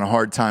 I'm having a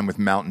hard time with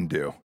Mountain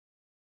Dew.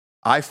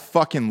 I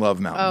fucking love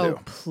Mountain Oh, Dew.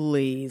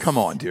 please. Come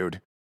on,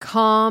 dude.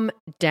 Calm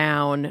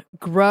down.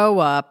 Grow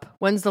up.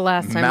 When's the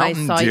last time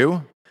Mountain I saw Dew?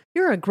 you?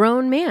 You're a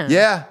grown man.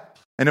 Yeah.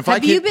 And if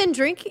Have you been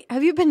drinking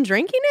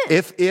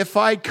it? If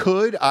I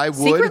could, I would.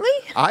 Secretly?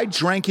 I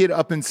drank it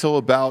up until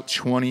about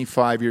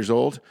 25 years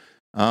old.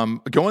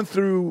 Going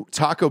through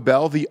Taco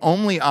Bell, the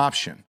only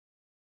option,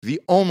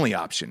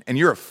 and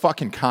you're a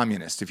fucking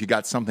communist if you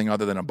got something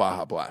other than a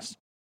Baja Blast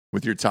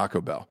with your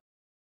Taco Bell.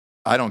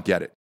 I don't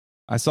get it.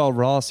 I saw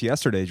Ross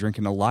yesterday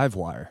drinking a Live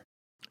Wire.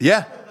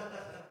 Yeah,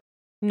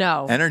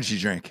 No. energy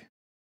drink.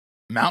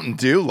 Mountain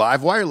Dew,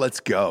 Livewire,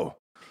 let's go.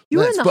 You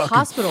were in Let's the fucking-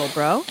 hospital,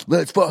 bro.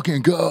 Let's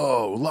fucking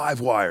go.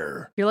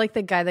 Livewire. You're like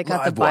the guy that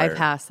got the Livewire.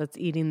 bypass that's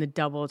eating the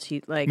double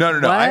cheese. Like No.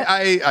 what?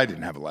 I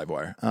didn't have a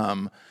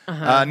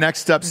Livewire.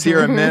 Next up,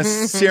 Sierra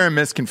Mist. Sierra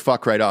Mist can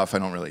fuck right off. I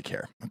don't really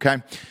care. Okay.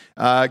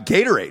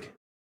 Gatorade.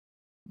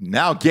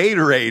 Now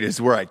Gatorade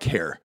is where I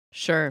care.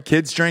 Sure.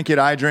 Kids drink it.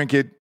 I drink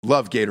it.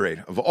 Love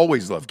Gatorade. I've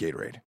always loved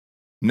Gatorade.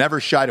 Never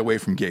shied away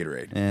from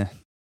Gatorade.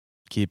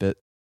 Keep it.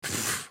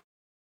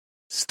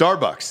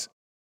 Starbucks.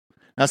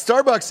 Now,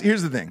 Starbucks,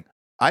 here's the thing.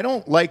 I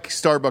don't like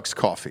Starbucks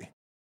coffee.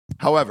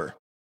 However,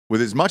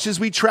 with as much as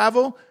we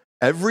travel,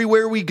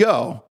 everywhere we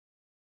go,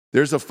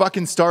 there's a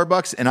fucking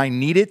Starbucks and I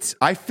need it.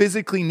 I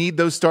physically need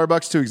those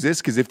Starbucks to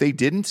exist because if they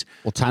didn't,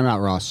 Well, time out,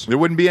 Ross. there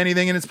wouldn't be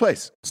anything in its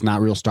place. It's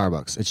not real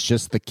Starbucks. It's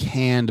just the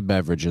canned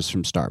beverages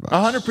from Starbucks.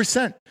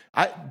 100%.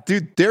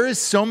 Dude, there is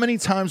so many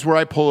times where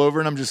I pull over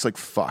and I'm just like,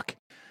 fuck.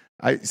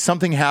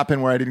 Something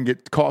happened where I didn't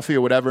get coffee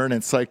or whatever. And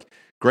it's like,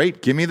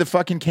 great, give me the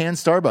fucking canned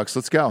Starbucks.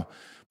 Let's go.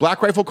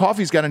 Black Rifle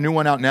Coffee's got a new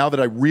one out now that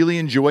I really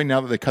enjoy now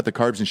that they cut the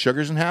carbs and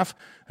sugars in half.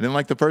 I didn't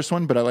like the first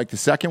one, but I like the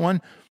second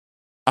one.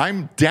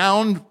 I'm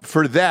down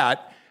for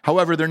that.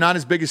 However, they're not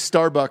as big as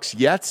Starbucks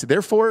yet.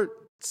 Therefore,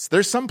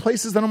 there's some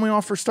places that only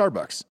offer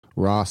Starbucks.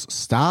 Ross,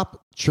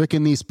 stop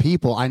tricking these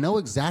people. I know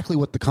exactly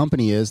what the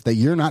company is that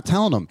you're not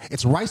telling them.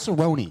 It's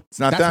Rice-A-Roni. It's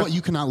not That's that. what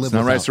you cannot live It's not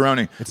without.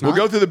 Rice-A-Roni. It's We'll not?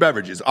 go through the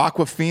beverages.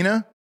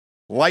 Aquafina,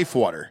 Life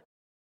Water,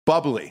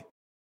 Bubbly,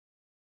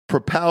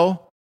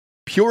 Propel,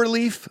 Pure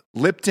Leaf,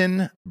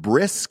 Lipton,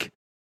 Brisk,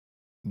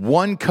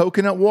 One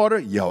Coconut Water.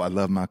 Yo, I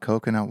love my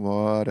coconut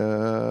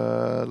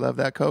water. Love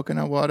that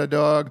coconut water,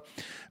 dog.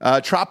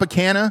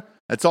 Tropicana.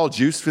 That's all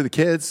juice for the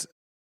kids.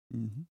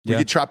 We Yeah.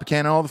 get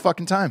Tropicana all the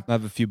fucking time. I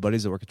have a few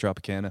buddies that work at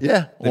Tropicana.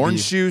 Yeah, They'd orange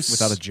be juice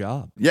without a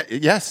job. Yeah,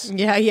 yes.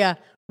 Yeah.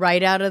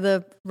 Right out of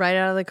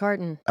the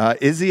carton.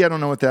 Izzy, I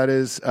don't know what that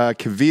is.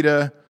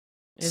 Kavita,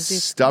 Izzy-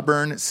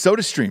 Stubborn,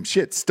 SodaStream.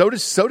 Shit,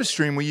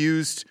 SodaStream we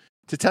used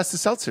to test the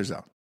seltzers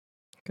out.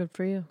 Good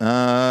for you.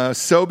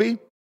 Sobe,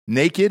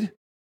 Naked,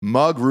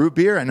 Mug Root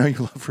Beer. I know you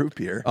love root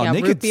beer. Oh, yeah,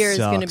 Naked root beer is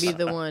going to sucks.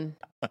 be the one.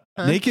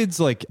 Huh? Naked's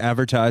like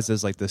advertised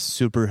as like the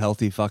super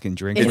healthy fucking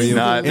drink It for is you.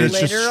 not. And it's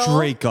just literal-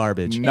 straight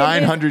garbage.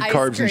 900 ice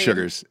carbs and cream.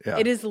 sugars. Yeah.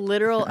 It is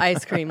literal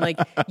ice cream. Like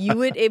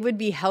it would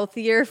be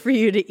healthier for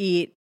you to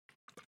eat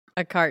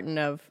a carton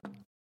of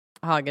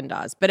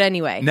Haagen-Dazs. But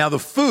anyway, Now the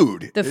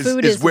food. the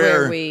food is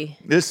where we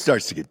this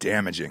starts to get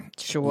damaging.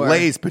 sure.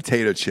 Lay's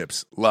potato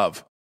chips.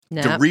 Love.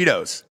 Nah.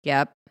 Doritos.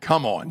 Yep.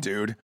 Come on,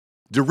 dude.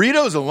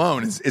 Doritos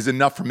alone is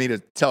enough for me to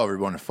tell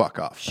everyone to fuck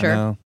off. I Sure.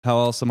 know. How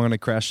else am I going to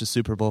crash the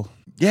Super Bowl?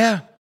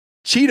 Yeah.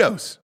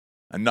 Cheetos.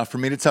 Enough for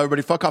me to tell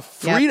everybody fuck off.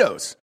 Yep.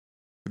 Fritos.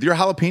 With your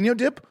jalapeno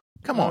dip?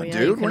 Come Oh, on, yeah,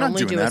 dude. you We're can not only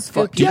doing do a that. scoop.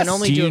 Fuck You yes. can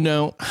only Do do you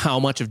know how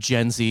much of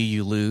Gen Z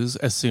you lose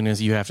as soon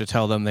as you have to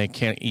tell them they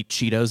can't eat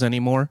Cheetos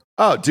anymore?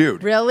 Oh,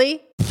 dude.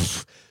 Really?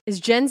 Is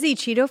Gen Z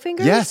Cheeto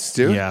fingers? Yes,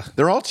 dude. Yeah.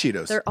 They're all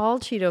Cheetos. They're all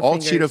Cheeto all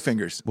fingers. Cheeto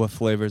fingers. What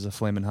flavor is a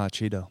Flamin' Hot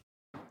Cheeto?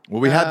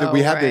 Well, we had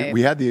right.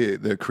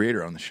 the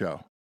creator on the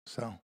show.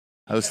 So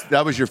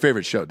that was your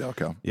favorite show,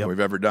 Delco, that we've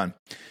ever done.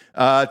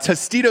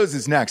 Tostitos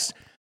is next.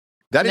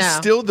 That is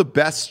still the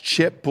best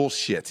chip.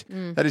 Bullshit.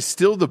 That is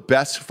still the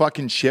best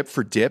fucking chip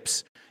for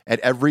dips at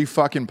every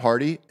fucking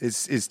party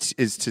is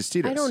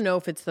Tostitos. I don't know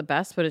if it's the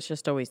best, but it's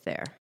just always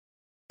there.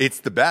 It's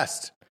the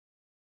best.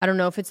 I don't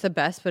know if it's the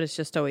best, but it's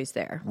just always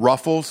there.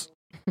 Ruffles.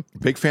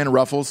 Big fan of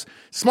Ruffles.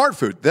 Smart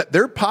Food.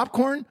 Their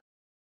popcorn.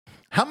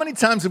 How many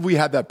times have we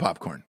had that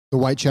popcorn? The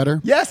white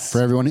cheddar? Yes.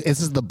 For everyone. This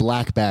is the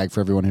black bag for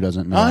everyone who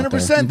doesn't know.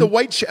 100%. The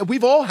white cheddar.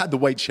 We've all had the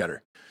white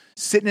cheddar.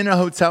 Sitting in a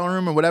hotel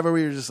room or whatever,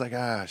 we were just like,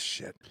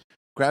 shit.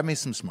 Grab me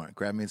some smart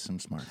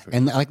food.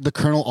 And like the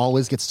kernel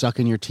always gets stuck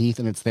in your teeth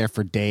and it's there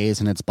for days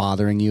and it's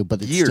bothering you,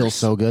 but it's Years. still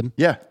so good.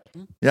 Yeah.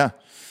 Yeah,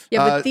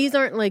 but these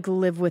aren't like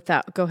live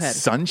without. Go ahead.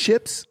 Sun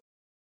chips?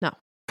 No.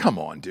 Come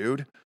on,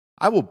 dude.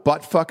 I will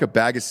butt fuck a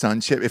bag of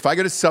Sun chips. If I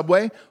go to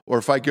Subway or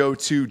if I go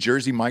to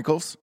Jersey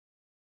Michael's.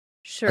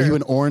 Sure. Are you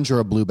an orange or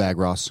a blue bag,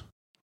 Ross?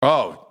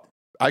 Oh,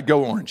 I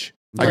go orange.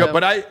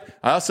 But I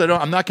also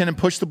don't. I'm not going to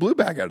push the blue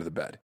bag out of the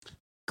bed.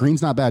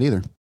 Green's not bad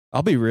either.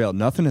 I'll be real.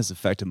 Nothing has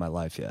affected my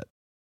life yet.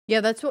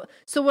 Yeah, that's what.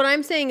 So what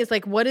I'm saying is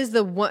like, what is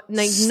the one?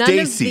 Like, none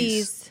Stacy's, of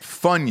these.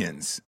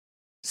 Funyuns,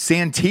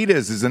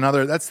 Santitas is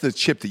another. That's the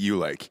chip that you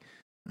like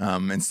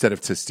instead of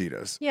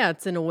Tostitos. Yeah,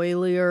 it's an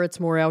oilier. It's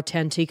more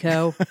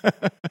autentico.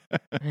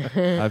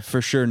 I've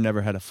for sure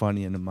never had a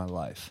Funyun in my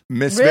life.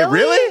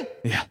 Really?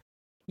 Yeah.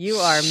 You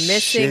are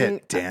missing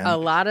Shit, Dan. a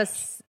lot of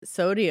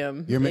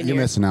sodium. You're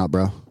missing out,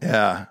 bro.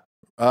 Yeah.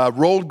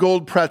 Rolled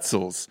gold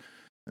pretzels.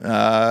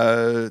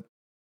 Boy.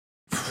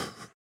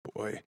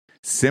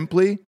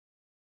 Simply.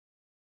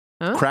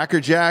 Huh? Cracker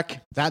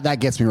Jack. That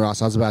gets me,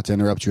 Ross. I was about to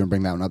interrupt you and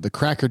bring that one up. The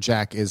Cracker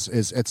Jack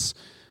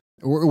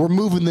we're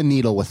moving the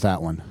needle with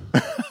that one.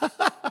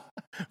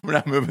 We're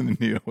not moving the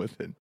needle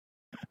with it.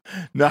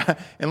 No,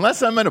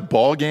 unless I'm at a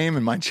ball game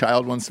and my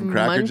child wants some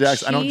Cracker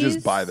Jacks, I don't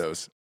just buy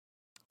those.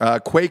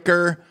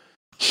 Quaker,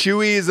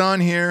 Chewy is on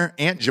here.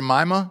 Aunt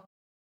Jemima.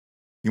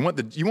 You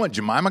want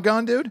Jemima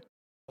gone, dude?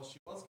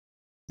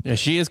 Yeah,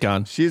 she is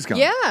gone. She's gone.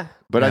 Yeah.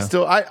 But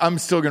Yeah. I'm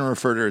still going to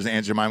refer to her as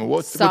Aunt Jemima.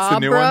 What's the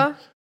new one?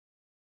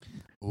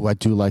 Ooh, I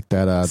do like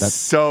that.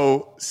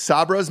 So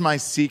Sabra's my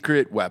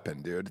secret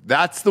weapon, dude.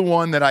 That's the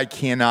one that I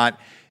cannot.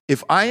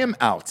 If I am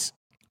out,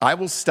 I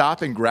will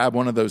stop and grab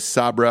one of those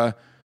Sabra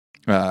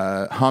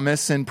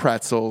hummus and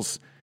pretzels.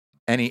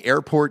 Any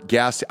airport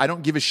gas. I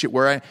don't give a shit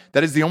where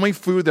that is the only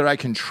food that I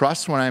can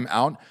trust when I'm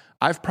out.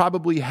 I've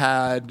probably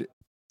had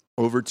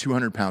over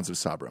 200 pounds of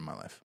Sabra in my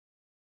life.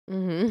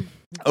 Mm-hmm.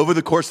 Over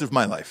the course of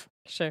my life.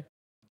 Sure.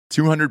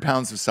 200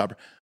 pounds of Sabra.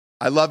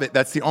 I love it.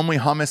 That's the only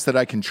hummus that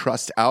I can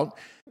trust out.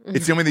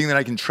 It's the only thing that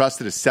I can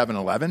trust at a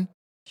 7-Eleven.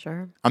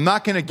 Sure. I'm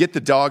not going to get the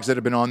dogs that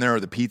have been on there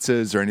or the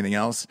pizzas or anything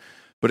else,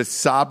 but a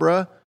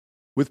Sabra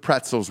with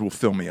pretzels will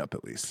fill me up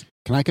at least.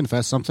 Can I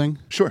confess something?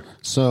 Sure.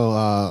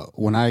 So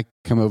when I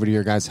come over to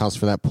your guys' house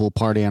for that pool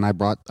party and I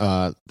brought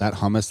that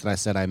hummus that I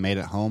said I made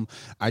at home,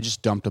 I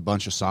just dumped a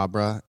bunch of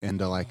Sabra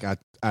into like an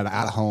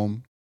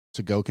at-home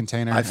to-go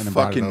container. I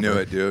fucking knew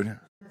it, dude.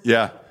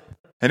 Yeah.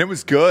 And it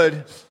was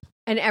good.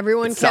 And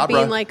everyone It's kept Sabra.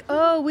 being like,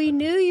 "Oh, we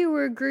knew you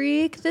were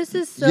Greek. This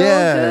is so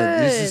good.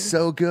 This is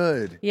so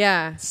good.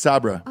 Yeah.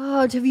 Sabra.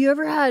 Oh, have you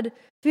ever had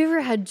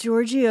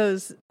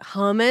Giorgio's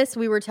hummus?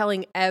 We were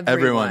telling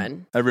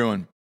everyone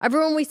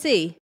we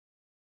see.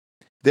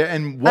 There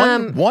and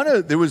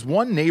there was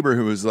one neighbor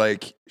who was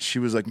like, she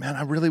was like, man,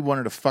 I really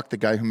wanted to fuck the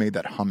guy who made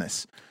that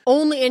hummus.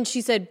 And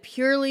she said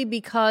purely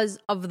because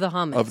of the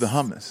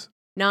hummus.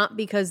 Not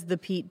because the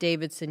Pete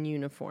Davidson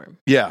uniform.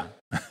 Yeah.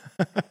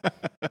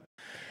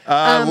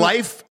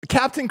 Life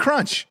Captain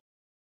Crunch.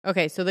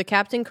 Okay, so the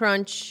Captain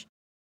Crunch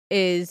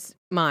is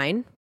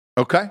mine.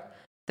 Okay.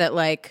 That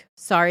like,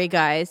 sorry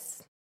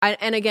guys.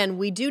 And again,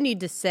 we do need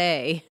to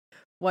say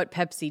what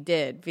Pepsi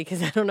did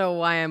because I don't know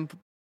why I'm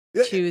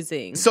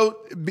choosing. So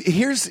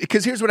here's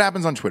what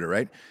happens on Twitter,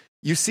 right?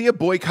 You see a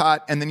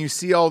boycott and then you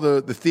see all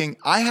the thing.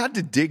 I had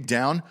to dig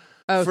down.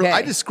 Okay.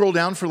 I just scrolled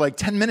down for like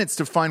 10 minutes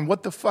to find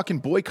what the fucking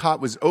boycott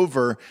was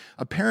over.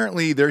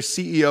 Apparently, their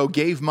CEO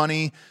gave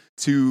money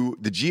to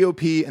the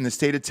GOP in the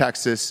state of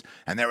Texas,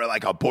 and they were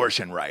like,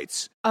 abortion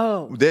rights.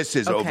 Oh. This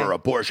is over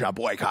abortion,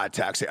 boycott,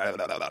 Texas,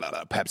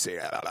 Pepsi.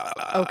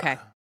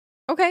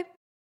 Okay.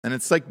 And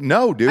it's like,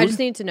 no, dude. I just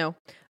need to know.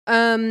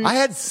 I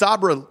had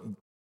Sabra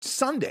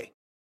Sunday.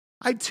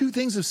 I had 2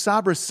 things of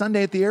Sabra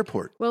Sunday at the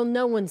airport. Well,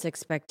 no one's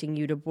expecting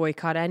you to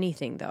boycott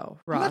anything, though,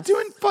 Ross.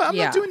 I'm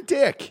not doing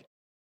dick.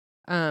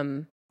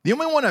 The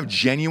only one I've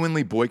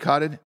genuinely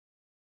boycotted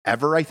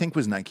ever, I think,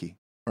 was Nike.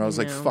 Where I was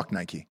like, fuck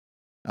Nike.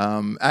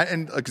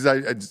 And because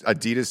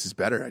Adidas is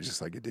better. I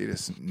just like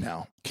Adidas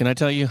now. Can I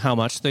tell you how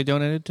much they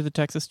donated to the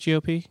Texas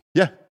GOP?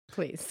 Yeah.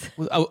 Please.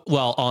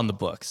 Well, on the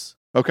books.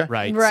 Okay.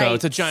 Right. So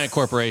it's a giant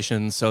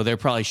corporation, so they're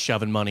probably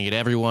shoving money at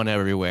everyone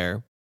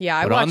everywhere. Yeah,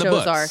 I But watch on the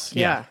Ozark. books,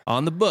 Yeah.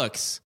 on the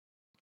books,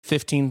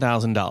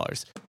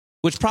 $15,000.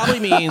 which probably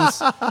means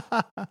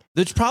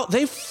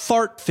they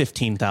fart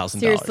 $15,000.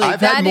 Seriously. I've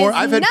had more.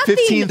 I've had nothing.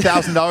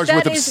 $15,000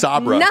 worth of is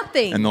Sabra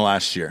nothing. in the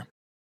last year.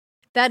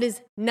 That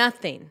is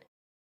nothing.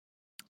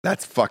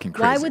 That's fucking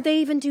crazy. Why would they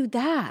even do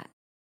that?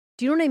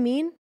 Do you know what I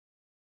mean?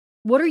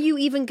 What are you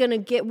even going to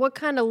get? What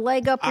kind of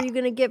leg up are you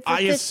going to get for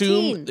 15? I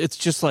assume it's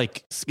just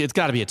like, it's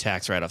got to be a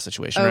tax write-off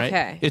situation, right?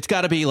 Okay. It's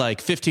got to be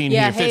like 15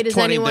 Yeah, here, hey, does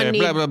 20 anyone there, need-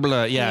 blah, blah,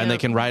 blah. Yeah, Yeah. and they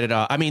can write it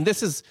off. I mean,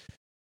 it's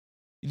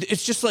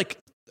just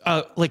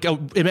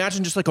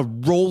imagine just like a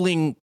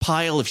rolling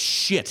pile of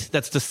shit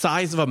that's the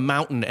size of a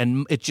mountain,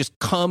 and it just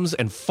comes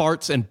and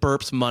farts and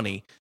burps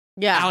money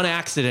Yeah. on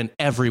accident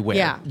everywhere.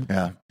 Yeah.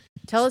 Yeah.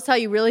 Tell us how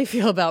you really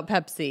feel about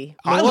Pepsi.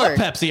 I Lord.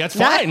 love Pepsi. That's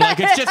fine. Like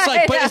it's just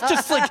like, but it's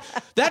just like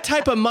that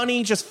type of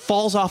money just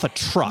falls off a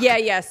truck.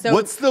 Yeah. So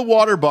What's the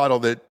water bottle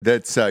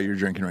that's you're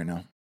drinking right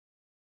now?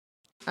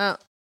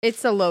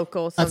 it's a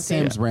local That's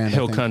something. Sam's brand. I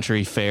Hill think.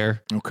 Country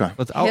Fair. Okay.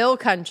 Hill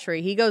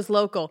Country. He goes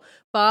local.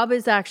 Bob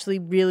is actually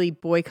really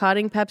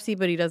boycotting Pepsi,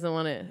 but he doesn't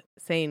want to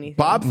say anything.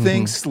 Bob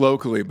thinks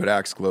locally but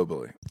acts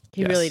globally.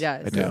 he Yes, really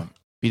does. I do. Yeah.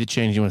 Be the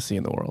change you want to see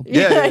in the world.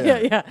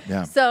 Yeah.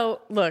 Yeah.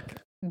 So look,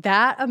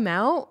 that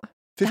amount,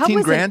 that 15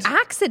 was grand? an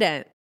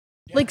accident.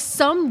 Like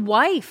some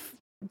wife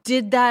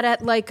did that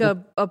at like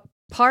a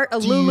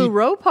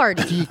LuLaRoe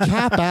party. Do you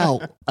cap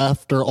out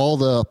after all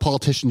the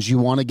politicians you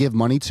want to give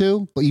money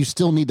to, but you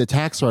still need the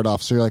tax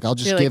write-off? So you're like, I'll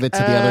just You're give like, it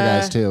to the other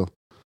guys too.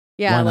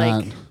 Yeah, Why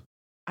like not?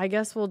 I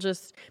guess we'll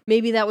just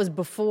maybe that was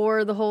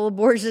before the whole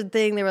abortion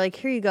thing. They were like,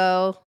 here you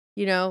go.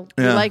 You know,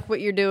 we Yeah. like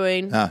what you're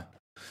doing.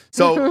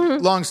 So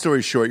long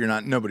story short,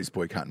 nobody's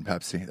boycotting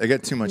Pepsi. They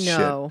get too much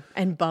No.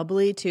 And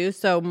bubbly too.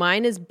 So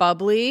mine is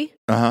bubbly shit.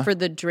 Uh-huh. for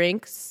the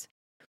drinks.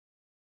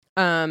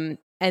 And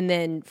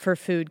then for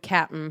food,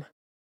 Captain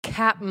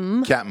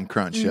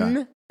Crunch, yeah.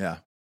 Mm. Yeah.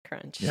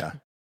 Crunch. Yeah.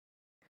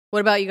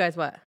 What about you guys?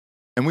 What?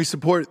 And we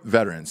support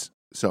veterans.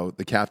 So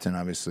the captain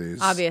obviously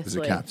is a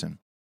Obviously. captain.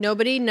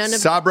 Nobody, none of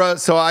Sabra.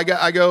 So I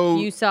go.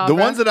 You Sabra? The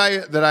ones that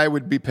I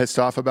would be pissed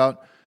off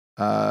about.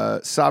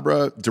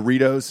 Sabra,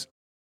 Doritos,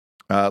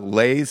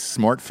 Lay's,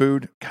 Smart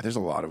Food. God, there's a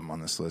lot of them on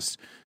this list.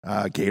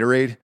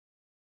 Gatorade,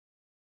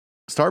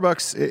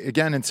 Starbucks.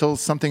 Again, until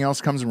something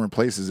else comes and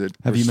replaces it.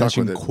 Have we're you stuck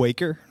mentioned with it.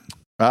 Quaker?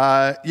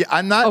 Yeah,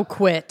 I'm not. Oh,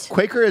 quit.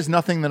 Quaker is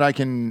nothing that I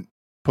can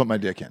put my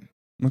dick in.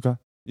 Okay.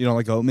 You don't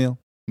like oatmeal?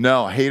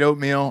 No, I hate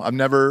oatmeal. I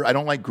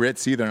don't like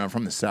grits either. And I'm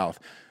from the South,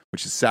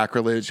 which is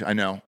sacrilege. I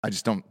know. I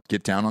just don't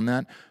get down on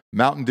that.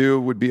 Mountain Dew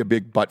would be a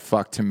big butt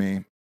fuck to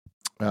me.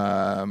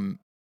 And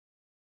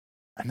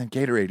then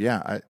Gatorade.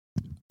 Yeah.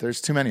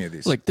 There's too many of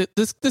these. Like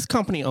this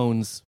company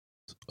owns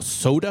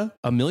soda,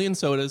 1 million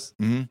sodas,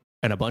 Mhm.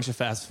 and a bunch of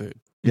fast food.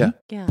 Yeah.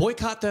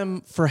 Boycott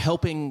them for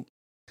helping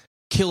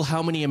kill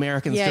how many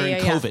Americans during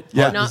COVID?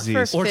 Yeah. Not for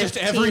Disease. Or just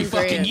every 15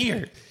 fucking grand.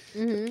 year.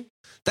 Mm-hmm.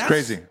 That's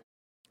Crazy.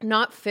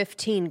 Not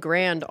 15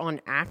 grand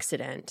on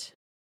accident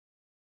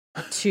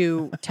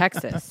to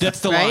Texas. That's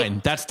the right?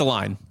 line. That's the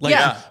line. Like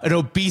Yeah. an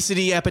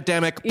obesity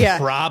epidemic, Yeah.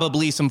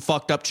 probably some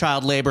fucked up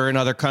child labor in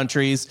other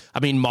countries. I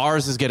mean,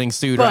 Mars is getting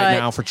sued right But-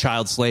 now for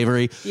child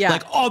slavery. Yeah.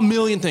 Like a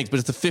million things, but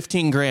it's the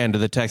 15 grand to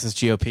the Texas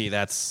GOP.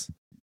 That's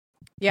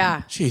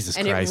Yeah. Jesus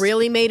And Christ. it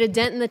really made a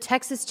dent in the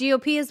Texas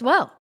GOP as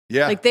well.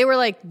 Yeah. Like they were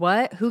like,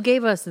 what? Who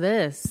gave us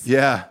this?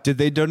 Yeah. Did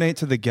they donate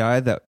to the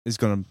guy that is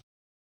going to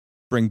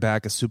bring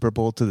back a Super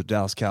Bowl to the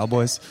Dallas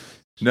Cowboys?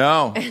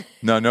 No,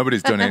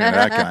 nobody's donating to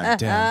that guy.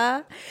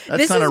 Damn.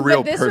 That's not a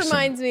real this person.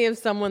 reminds me of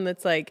someone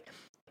that's like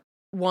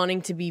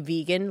wanting to be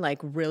vegan, like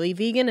really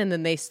vegan, and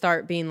then they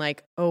start being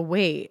like, oh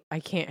wait, I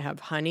can't have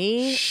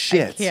honey. I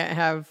Shit. can't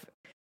have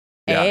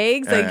Yeah.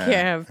 eggs. I Yeah,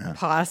 can't have yeah.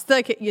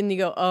 pasta. And you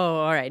go, oh,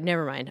 all right,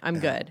 never mind. I'm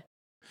good.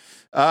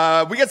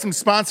 We got some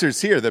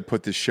sponsors here that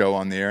put this show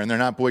on the air, and they're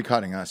not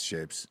boycotting us,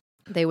 Shapes.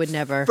 They would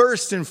never.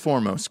 First and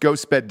foremost,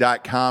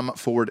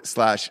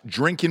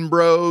 ghostbed.com/drinking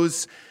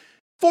bros.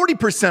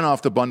 40%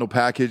 off the bundle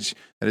package.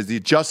 That is the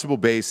adjustable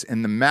base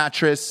and the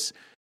mattress.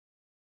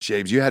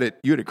 James, you had it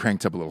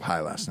cranked up a little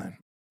high last night.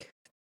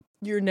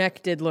 Your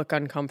neck did look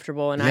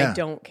uncomfortable, and Yeah. I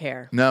don't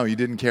care. No, you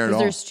didn't care at Because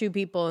all. there's two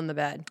people in the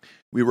bed.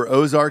 We were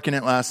Ozarking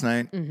it last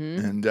night,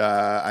 Mm-hmm. and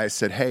I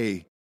said,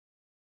 hey,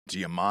 do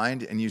you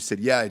mind? And you said,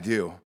 yeah, I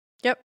do.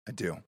 Yep, I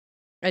do.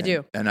 I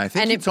do. And I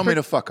think And you it told me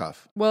to fuck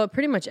off. Well, it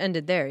pretty much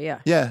ended there, yeah.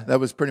 Yeah, that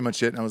was pretty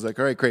much it. And I was like,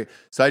 all right, great.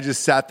 So I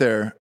just sat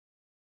there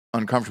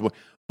uncomfortable.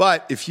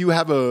 But if you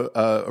have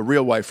a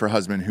real wife or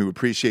husband who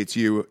appreciates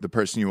you, the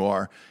person you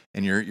are,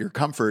 and your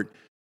comfort,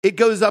 it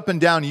goes up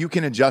and down. You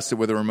can adjust it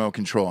with a remote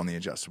control on the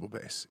adjustable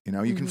base. You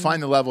know, you can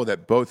find the level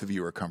that both of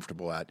you are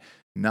comfortable at,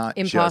 not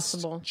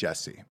Impossible.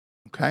 just Jesse.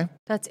 Okay?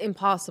 That's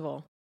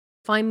impossible.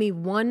 Find me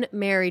one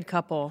married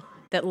couple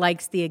that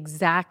likes the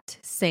exact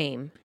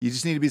same You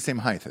just need to be the same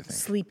height, I think.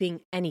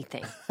 sleeping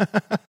anything.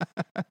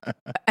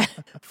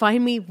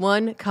 Find me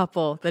one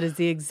couple that is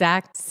the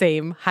exact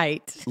same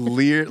height.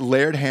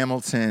 Laird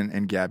Hamilton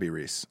and Gabby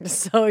Reese.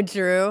 So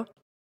true.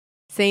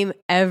 Same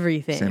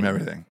everything. Same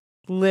everything.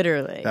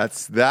 Literally.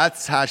 That's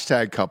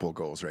hashtag couple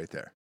goals right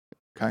there.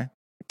 Okay?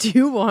 Do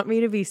you want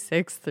me to be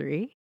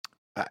 6'3"?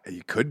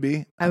 You could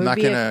be. I I'm would not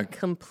be gonna. a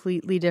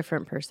completely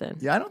different person.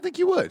 Yeah, I don't think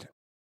you would.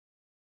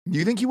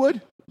 You think you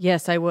would?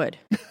 Yes, I would.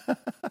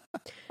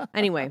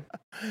 Anyway,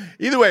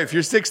 Either way, if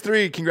you're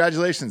 6'3",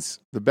 congratulations.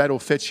 The bed will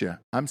fit you.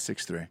 I'm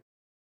 6'3"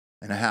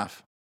 and a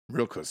half,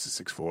 real close to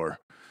 6'4".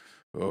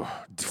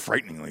 Oh,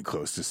 frighteningly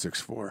close to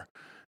 6'4".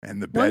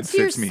 And the bed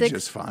fits me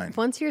just fine.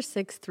 Once you're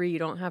 6'3", you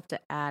don't have to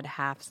add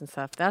halves and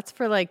stuff. That's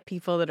for like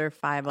people that are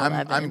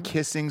 5'11". I'm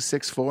kissing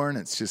 6'4", and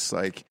it's just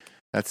like,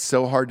 that's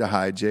so hard to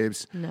hide,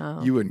 Jabes.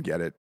 No. You wouldn't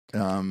get it.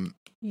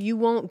 You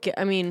won't get,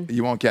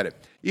 You won't get it.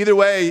 Either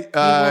way,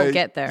 won't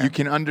get there. You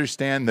can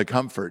understand the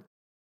comfort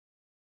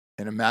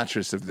in a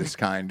mattress of this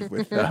kind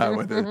with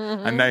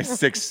a nice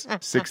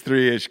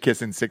 6'3"-ish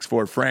kissing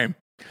 6'4" frame.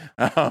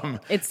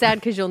 It's sad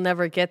because you'll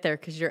never get there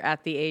because you're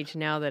at the age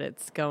now that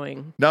it's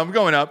going. No, I'm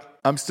going up.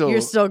 You're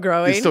still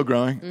growing? It's still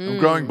growing. I'm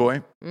growing,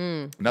 boy.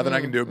 Nothing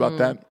I can do about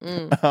that.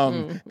 That's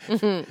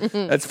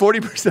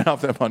 40%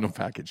 off that bundle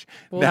package.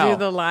 We'll now, do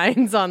the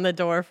lines on the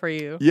door for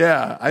you.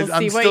 Yeah, We'll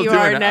I'm see what still you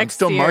doing are it. I'm next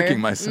still year. marking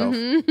myself.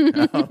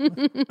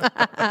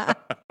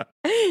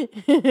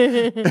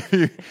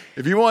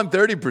 If you want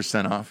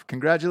 30% off,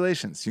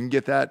 congratulations. You can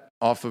get that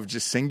off of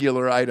just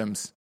singular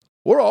items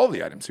or all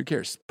the items. Who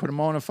cares? Put them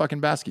all in a fucking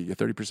basket. You get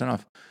 30%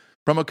 off.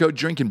 Promo code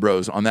Drinking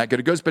Bros on that. Go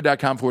to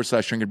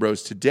ghostbed.com/Drinking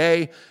Bros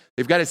today.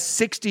 They've got a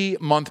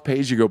 60-month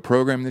pay-as-you-go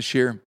program this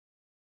year.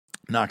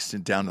 Knocks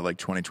it down to like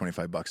 $20,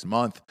 $25 a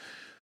month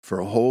for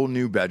a whole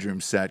new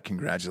bedroom set.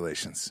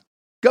 Congratulations.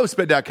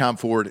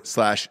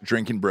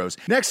 Ghostbed.com/Drinking Bros.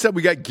 Next up,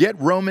 we got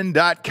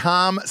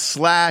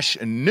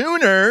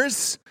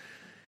GetRoman.com/Nooners.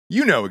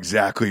 You know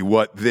exactly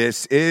what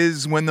this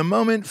is. When the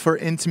moment for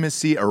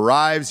intimacy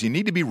arrives, you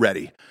need to be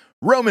ready.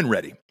 Roman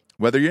ready.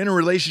 Whether you're in a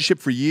relationship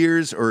for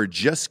years or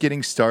just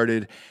getting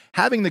started,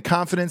 having the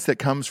confidence that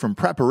comes from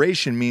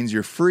preparation means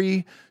you're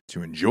free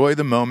to enjoy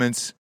the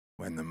moments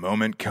when the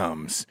moment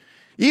comes.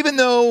 Even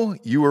though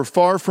you are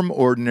far from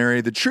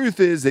ordinary, the truth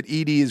is that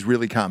ED is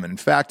really common. In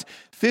fact,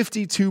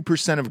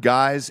 52% of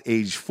guys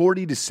aged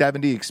 40 to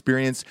 70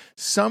 experience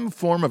some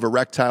form of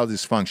erectile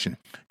dysfunction.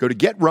 Go to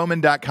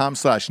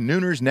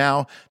GetRoman.com/Nooners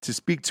now to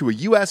speak to a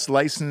U.S.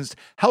 licensed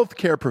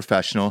healthcare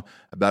professional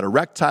about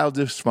erectile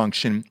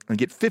dysfunction and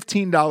get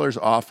 $15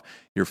 off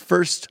your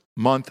first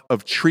month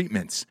of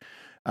treatments.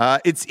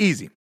 It's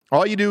easy.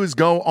 All you do is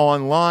go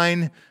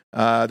online.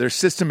 Their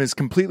system is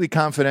completely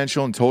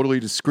confidential and totally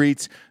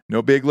discreet.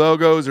 No big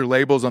logos or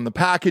labels on the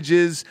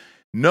packages.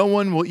 No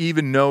one will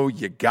even know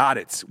you got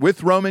it.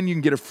 With Roman, you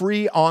can get a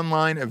free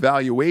online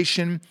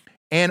evaluation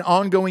and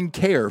ongoing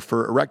care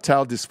for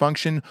erectile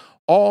dysfunction,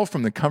 all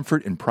from the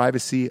comfort and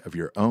privacy of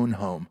your own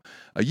home.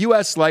 A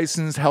U.S.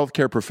 licensed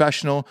healthcare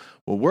professional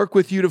will work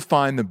with you to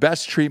find the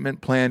best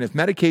treatment plan. If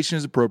medication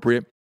is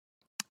appropriate,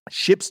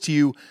 ships to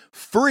you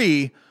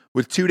free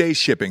with 2-day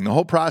shipping. The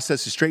whole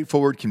process is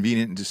straightforward,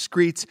 convenient, and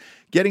discreet.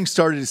 Getting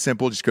started is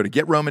simple. Just go to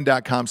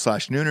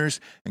GetRoman.com/Nooners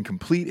and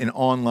complete an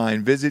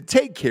online visit.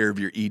 Take care of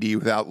your ED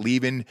without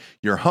leaving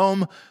your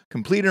home.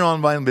 Complete an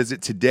online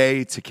visit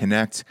today to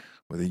connect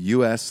with a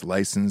U.S.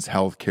 licensed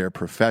healthcare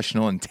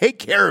professional and take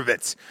care of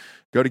it.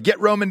 Go to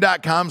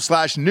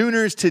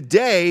GetRoman.com/Nooners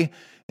today.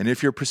 And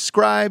if you're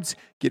prescribed,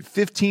 get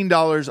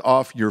 $15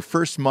 off your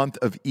first month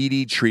of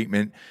ED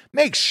treatment.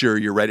 Make sure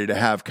you're ready to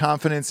have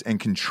confidence and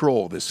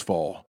control this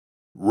fall.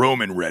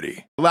 Roman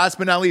ready. Last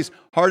but not least,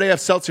 Hard AF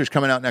Seltzer is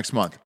coming out next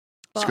month.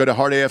 Just go to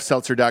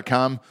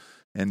hardafseltzer.com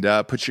and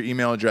put your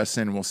email address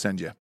in and we'll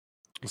send you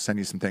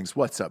some things.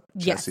 What's up,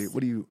 Jesse? Yes.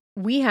 What are you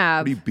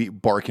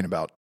barking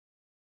about?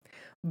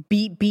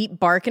 Beat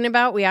barking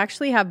about. We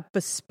actually have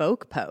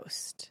Bespoke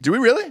Post. Do we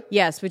really?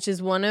 Yes, which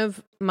is one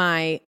of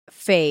my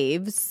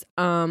faves.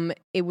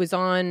 It was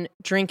on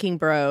Drinking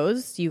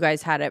Bros. You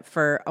guys had it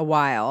for a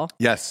while.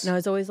 Yes. And I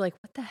was always like,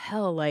 what the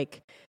hell?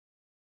 Like,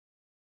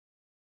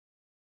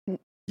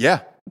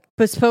 Yeah.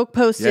 Bespoke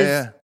Post is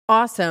Yeah.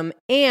 awesome.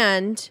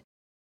 And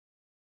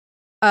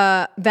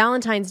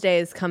Valentine's Day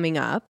is coming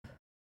up,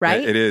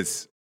 right? Yeah, it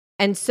is.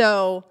 And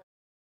so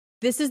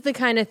this is the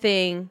kind of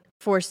thing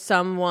for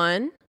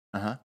someone.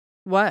 Uh-huh.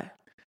 What?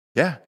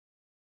 Yeah.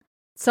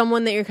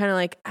 Someone that you're kind of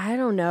like, I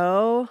don't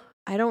know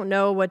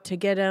what to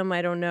get him.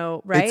 I don't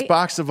know, right? It's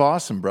Box of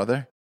Awesome,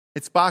 brother.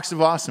 It's Box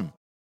of Awesome.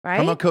 Right?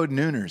 Promo code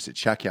Nooners at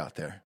checkout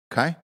there.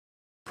 Okay?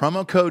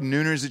 Promo code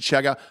Nooners at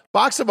checkout.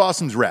 Box of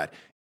Awesome's rad.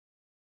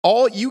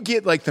 All you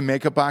get like the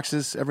makeup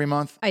boxes every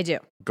month. I do.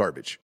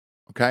 Garbage.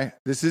 Okay?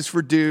 This is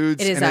for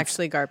dudes. It is and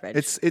actually garbage.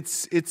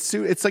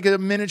 It's like a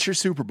miniature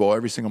Super Bowl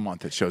every single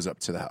month that shows up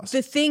to the house.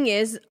 The thing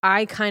is,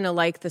 I kind of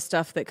like the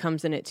stuff that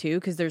comes in it too,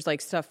 because there's like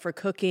stuff for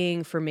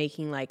cooking, for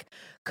making like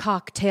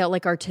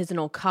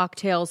artisanal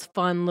cocktails,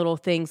 fun little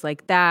things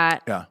like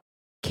that. Yeah.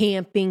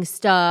 Camping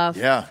stuff.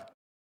 Yeah.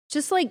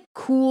 Just like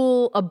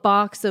a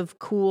box of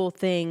cool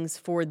things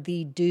for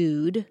the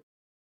dude.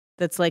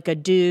 That's like a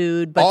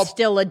dude, but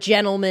still a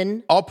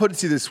gentleman. I'll put it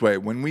to you this way.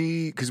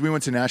 Because we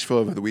went to Nashville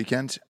over the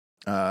weekend,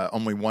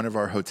 only one of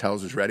our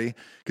hotels was ready.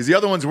 Because the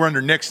other ones were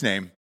under Nick's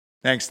name.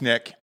 Thanks,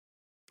 Nick.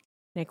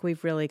 Nick,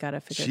 we've really got to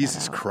figure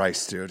Jesus that out.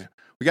 Christ, dude.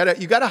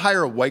 You got to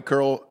hire a white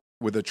girl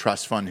with a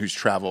trust fund who's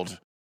traveled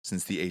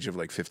since the age of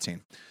like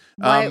 15.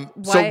 Why-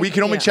 we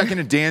can only yeah. check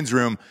into Dan's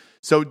room.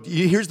 So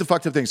here's the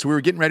fucked up thing. So we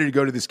were getting ready to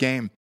go to this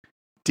game.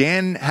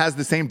 Dan has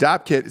the same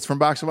DOP kit. It's from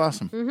Box of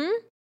Awesome. Mm-hmm.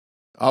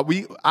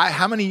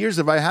 How many years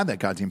have I had that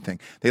goddamn thing?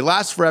 They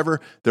last forever.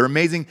 They're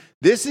amazing.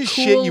 This is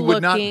shit Cool you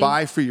would not looking.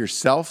 buy for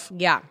yourself.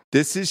 Yeah.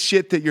 This is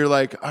shit that you're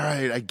like, all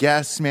right, I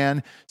guess,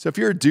 man. So if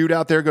you're a dude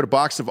out there, go to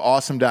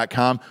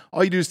boxofawesome.com.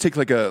 All you do is take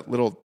like a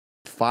little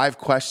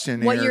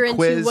 5-question What you're into,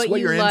 quiz, what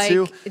you're you like.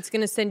 into. It's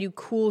going to send you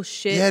cool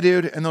shit. Yeah,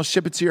 dude. And they'll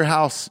ship it to your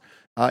house.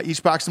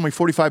 Each box is only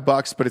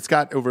 $45, but it's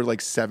got over like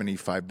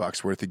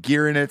 $75 worth of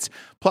gear in it.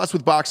 Plus,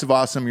 with Box of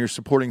Awesome, you're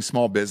supporting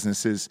small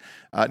businesses.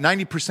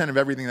 90% of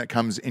everything that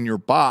comes in your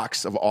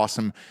Box of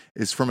Awesome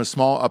is from a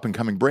small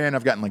up-and-coming brand.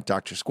 I've gotten like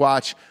Dr.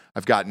 Squatch.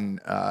 I've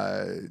gotten,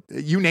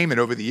 you name it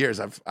over the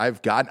years. I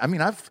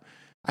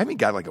even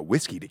got like a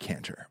whiskey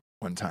decanter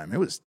one time. It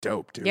was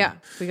dope, dude. Yeah.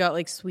 We got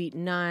like sweet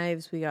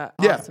knives. We got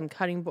Yeah. awesome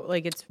cutting board.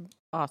 Like it's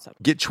awesome.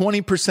 Get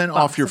 20%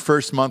 off your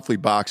first monthly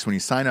box when you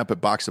sign up at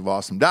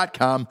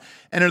boxofawesome.com.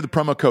 Enter the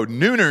promo code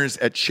Nooners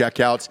at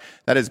checkout.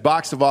 That is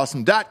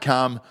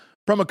boxofawesome.com.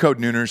 Promo code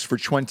Nooners for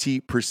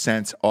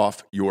 20%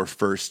 off your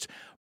first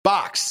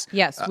box.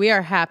 Yes, we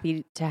are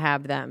happy to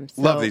have them. So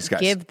Love these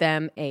guys. Give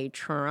them a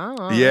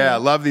try. Yeah,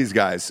 love these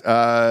guys.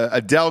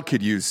 Adele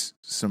could use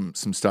some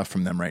stuff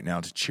from them right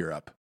now to cheer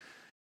up.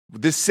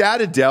 This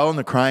sad Adele and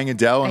the crying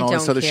Adele and I all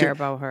this don't other care shit.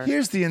 about her.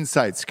 Here's the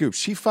inside scoop.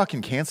 She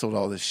fucking canceled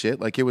all this shit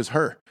like it was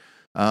her.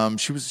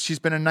 She's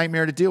been a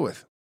nightmare to deal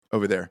with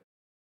over there.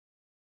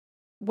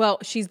 Well,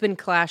 she's been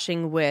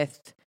clashing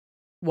with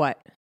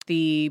what?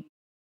 The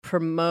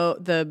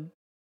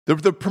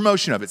The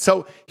promotion of it.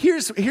 So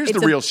here's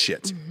the real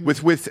shit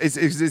with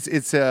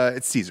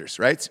it's Caesars,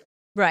 right?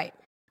 right.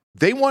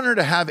 They want her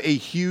to have a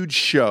huge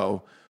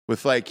show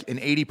with like an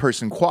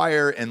 80-person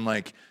choir and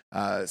like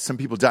some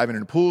people diving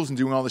into pools and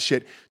doing all the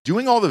shit,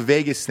 doing all the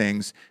Vegas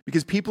things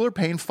because people are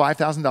paying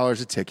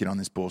 $5,000 a ticket on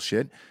this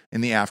bullshit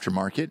in the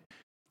aftermarket.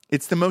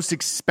 It's the most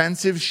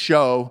expensive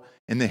show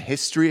in the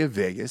history of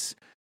Vegas.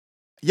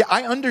 Yeah,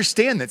 I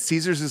understand that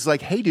Caesars is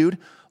like, hey, dude,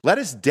 let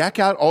us deck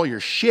out all your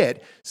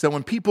shit so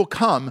when people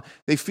come,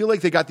 they feel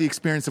like they got the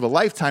experience of a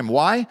lifetime.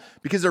 Why?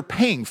 Because they're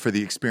paying for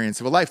the experience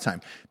of a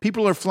lifetime.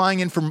 People are flying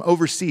in from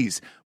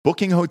overseas,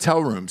 booking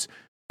hotel rooms,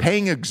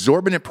 paying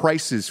exorbitant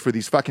prices for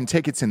these fucking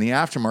tickets in the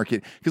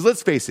aftermarket. Because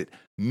let's face it,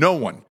 no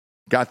one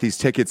got these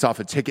tickets off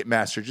of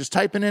Ticketmaster. Just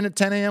typing in at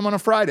 10 a.m. on a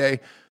Friday.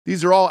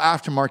 These are all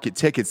aftermarket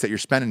tickets that you're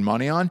spending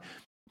money on.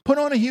 Put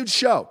on a huge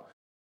show.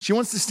 She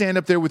wants to stand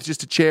up there with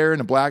just a chair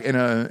and a black and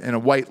a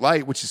white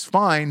light, which is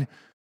fine.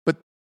 But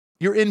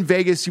you're in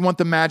Vegas. You want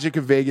the magic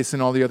of Vegas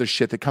and all the other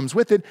shit that comes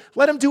with it.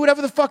 Let them do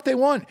whatever the fuck they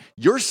want.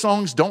 Your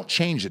songs don't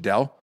change,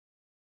 Adele.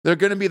 They're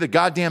going to be the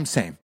goddamn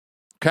same.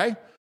 Okay?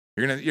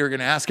 You're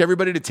gonna ask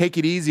everybody to take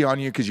it easy on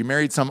you because you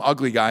married some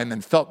ugly guy and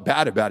then felt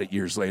bad about it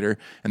years later.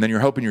 And then you're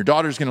hoping your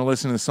daughter's going to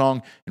listen to the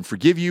song and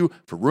forgive you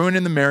for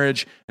ruining the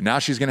marriage. And now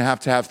she's going to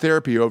have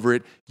therapy over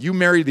it. You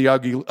married the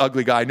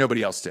ugly guy.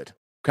 Nobody else did.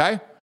 Okay?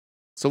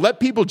 So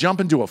let people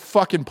jump into a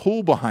fucking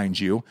pool behind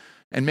you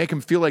and make them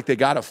feel like they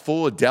got a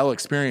full Adele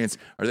experience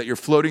or that you're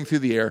floating through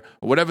the air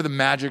or whatever the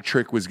magic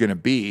trick was going to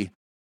be.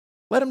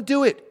 Let them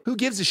do it. Who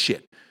gives a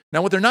shit?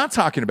 Now, what they're not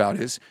talking about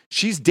is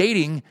she's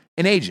dating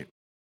an agent.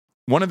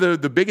 One of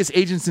the biggest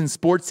agents in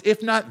sports,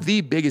 if not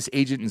the biggest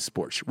agent in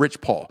sports,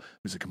 Rich Paul,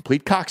 who's a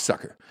complete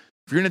cocksucker.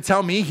 If you're going to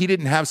tell me he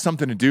didn't have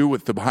something to do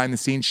with the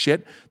behind-the-scenes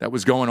shit that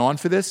was going on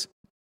for this,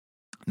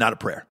 not a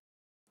prayer.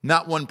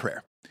 Not one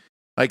prayer.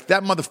 Like,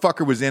 that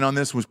motherfucker was in on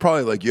this, was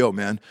probably like, yo,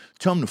 man,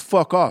 tell him to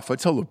fuck off. I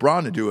tell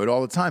LeBron to do it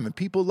all the time, and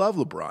people love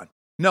LeBron.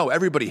 No,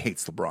 everybody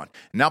hates LeBron.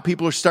 And now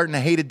people are starting to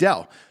hate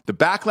Adele. The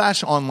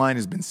backlash online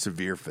has been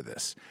severe for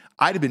this.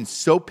 I'd have been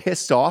so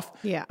pissed off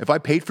if I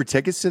paid for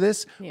tickets to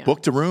this,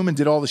 booked a room and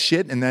did all the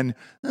shit, and then,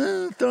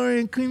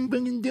 sorry, I couldn't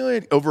fucking do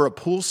it, over a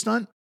pool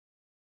stunt.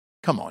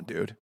 Come on,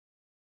 dude.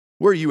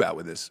 Where are you at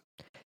with this?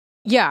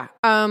 Yeah.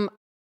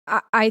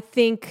 I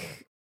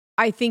think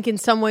in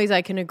some ways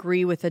I can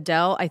agree with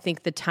Adele. I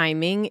think the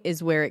timing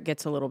is where it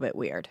gets a little bit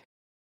weird.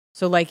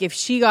 So like if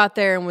she got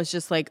there and was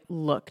just like,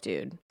 look,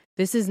 dude,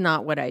 this is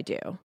not what I do.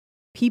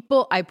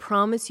 People, I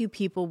promise you,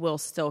 people will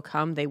still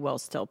come. They will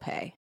still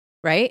pay.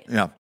 Right?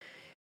 Yeah.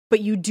 But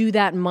you do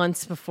that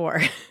months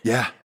before.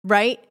 Yeah.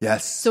 Right?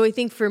 Yes. So I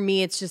think for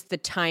me, it's just the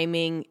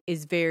timing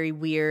is very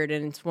weird.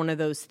 And it's one of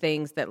those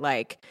things that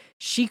like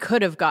she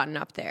could have gotten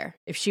up there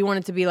if she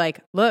wanted to be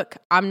like, look,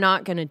 I'm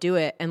not going to do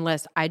it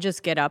unless I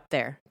just get up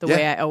there the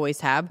way I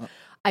always have.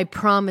 I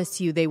promise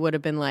you they would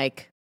have been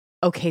like,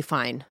 okay,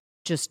 fine,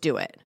 just do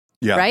it.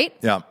 Yeah. Right?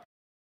 Yeah.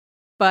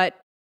 But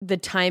the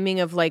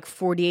timing of like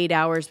 48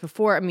 hours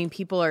before, I mean,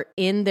 people are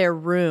in their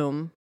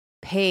room,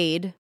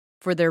 paid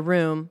for their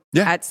room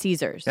at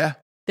Caesars. Yeah.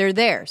 They're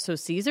there. So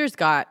Caesars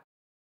got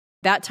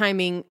that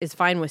timing is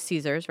fine with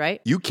Caesars, right?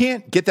 You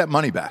can't get that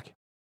money back.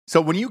 So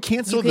when you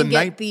cancel You can the get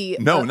night, the,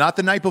 not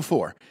the night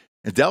before.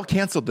 Adele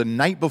canceled the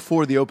night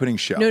before the opening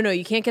show. No,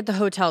 you can't get the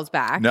hotels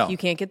back. No. You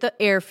can't get the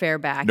airfare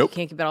back. Nope. You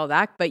can't get all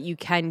that, but you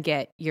can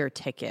get your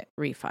ticket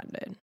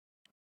refunded.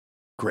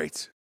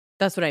 Great.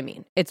 That's what I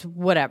mean. It's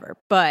whatever.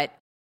 But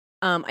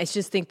I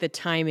just think the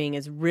timing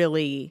is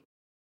really,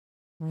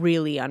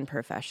 really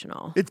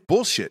unprofessional. It's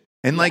bullshit.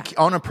 And like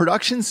on a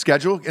production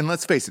schedule, and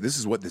let's face it, this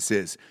is what this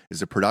is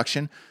a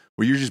production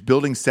where you're just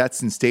building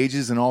sets and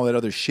stages and all that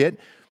other shit.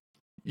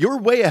 You're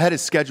way ahead of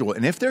schedule.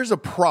 And if there's a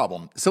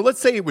problem, so let's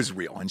say it was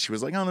real and she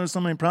was like, oh, there's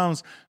so many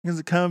problems because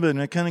of COVID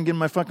and I kind of get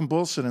my fucking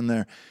bullshit in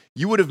there.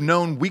 You would have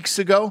known weeks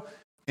ago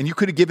and you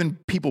could have given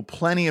people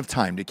plenty of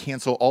time to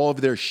cancel all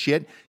of their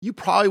shit. You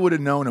probably would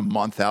have known a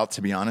month out,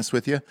 to be honest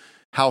with you,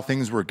 how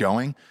things were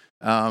going.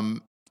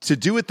 To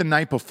do it the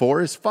night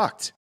before is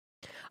fucked.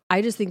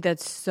 I just think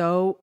that's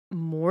so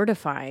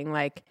mortifying.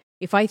 Like,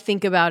 if I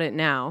think about it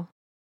now,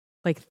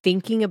 like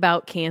thinking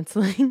about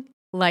canceling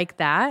like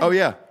that. Oh,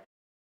 yeah.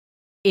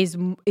 Is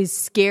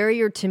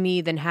scarier to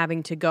me than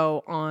having to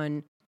go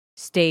on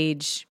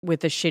stage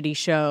with a shitty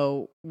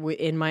show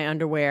in my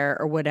underwear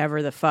or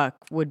whatever the fuck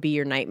would be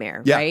your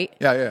nightmare, Yeah. right?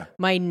 Yeah.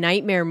 My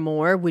nightmare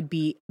more would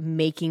be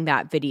making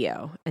that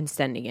video and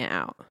sending it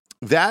out.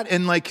 That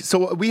and like,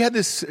 so we had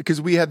this,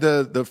 because we had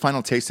the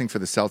final tasting for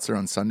the seltzer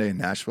on Sunday in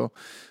Nashville.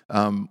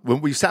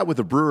 When we sat with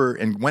a brewer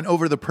and went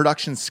over the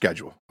production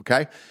schedule,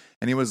 okay?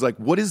 And he was like,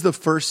 what is the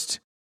first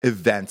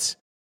event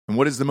and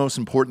what is the most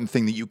important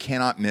thing that you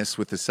cannot miss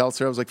with the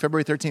seltzer? I was like,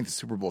 February 13th, the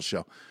Super Bowl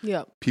show.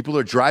 Yeah. People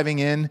are driving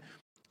in.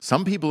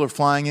 Some people are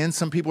flying in.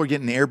 Some people are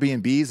getting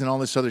Airbnbs and all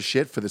this other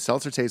shit for the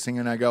seltzer tasting.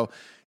 And I go,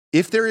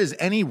 if there is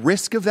any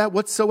risk of that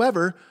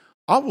whatsoever,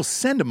 I will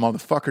send a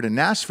motherfucker to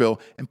Nashville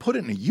and put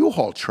it in a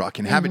U-Haul truck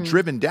and have it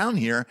driven down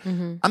here.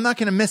 I'm not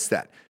going to miss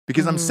that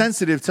because I'm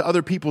sensitive to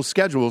other people's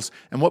schedules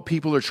and what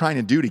people are trying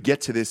to do to get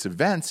to this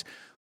event.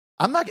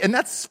 I'm not, and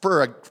that's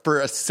for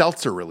a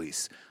seltzer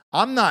release.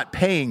 I'm not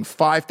paying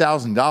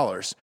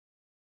 $5,000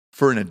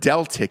 for an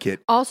Adele ticket.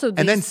 Also,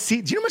 and then do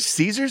you know how much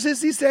Caesars is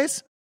these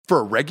days for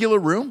a regular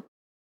room?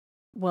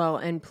 Well,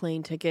 and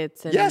plane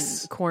tickets and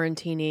Yes.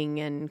 quarantining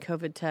and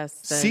COVID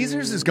tests. And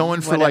Caesars is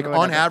going for whatever.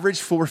 on average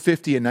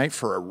 $450 a night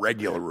for a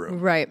regular room.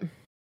 Right.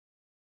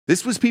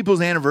 This was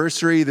people's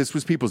anniversary. This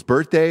was people's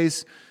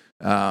birthdays.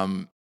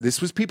 This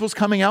was people's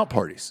coming out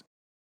parties.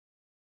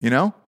 You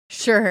know?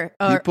 Sure.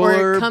 People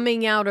Or are-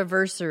 coming out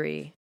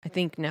anniversary. I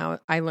think now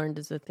I learned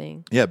is a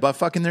thing. Yeah, but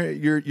fucking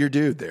your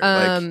dude there.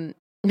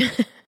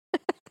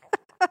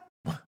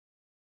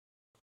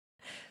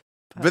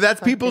 But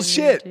that's people's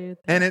shit.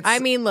 And it's, I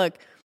mean, look,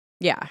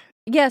 yeah.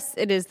 Yes,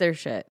 it is their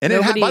shit. And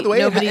by the way,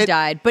 nobody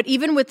died. But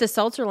even with the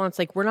seltzer launch,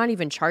 like, we're not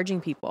even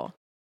charging people,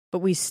 but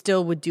we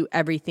still would do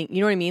everything. You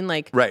know what I mean?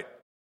 Like, right.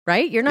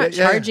 You're not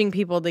Yeah. charging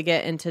people to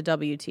get into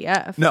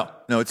WTF. No,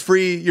 it's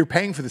free. You're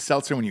paying for the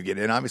seltzer when you get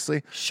in,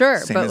 obviously. Sure,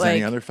 Same but as like,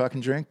 any other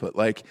fucking drink. But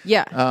like,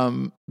 yeah.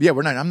 I'm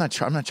not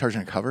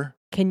charging a cover.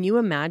 Can you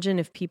imagine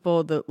if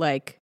people that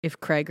like if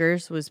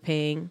Krager's was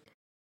paying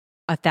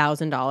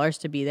 $1,000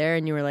 to be there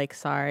and you were like,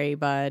 sorry,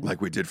 bud, Like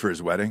we did for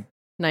his wedding.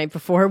 night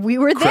before we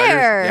were Krager's-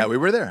 there. Yeah, we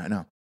were there. I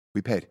know.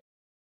 We paid,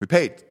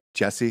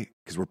 Jesse,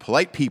 because we're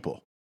polite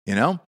people, you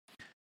know?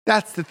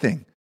 That's the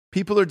thing.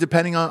 People are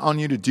depending on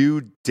you to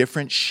do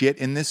different shit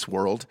in this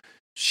world.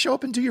 Show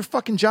up and do your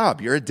fucking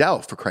job. You're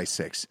Adele, for Christ's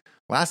sakes.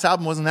 Last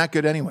album wasn't that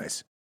good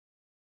anyways.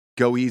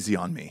 Go easy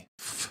on me.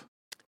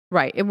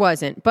 Right, it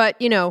wasn't.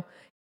 But, you know,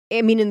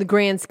 I mean, in the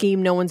grand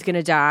scheme, no one's going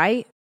to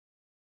die.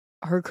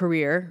 Her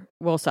career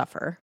will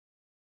suffer.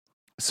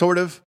 Sort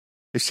of.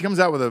 If she comes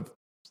out with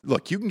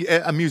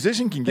a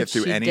musician can get But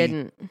through she any.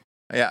 didn't.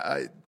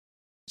 Yeah,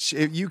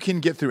 you can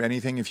get through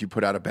anything if you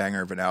put out a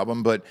banger of an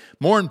album. But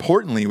more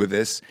importantly with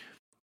this,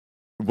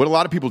 what a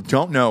lot of people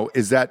don't know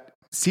is that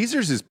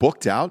Caesars is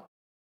booked out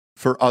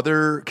for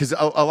other, because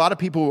a lot of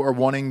people are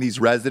wanting these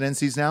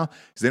residencies now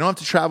because they don't have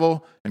to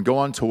travel and go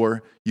on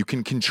tour. You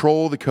can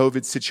control the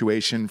COVID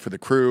situation for the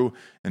crew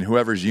and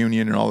whoever's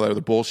union and all that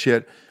other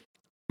bullshit.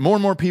 More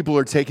and more people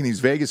are taking these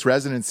Vegas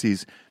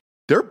residencies.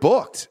 They're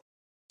booked.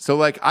 So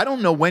like, I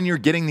don't know when you're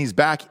getting these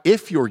back,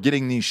 if you're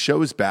getting these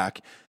shows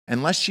back,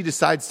 unless she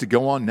decides to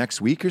go on next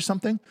week or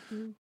something.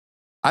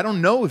 I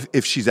don't know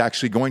if she's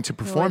actually going to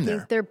perform I think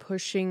there. they're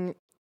pushing.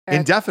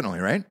 Indefinitely,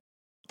 right?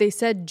 They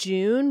said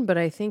June, but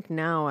I think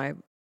now I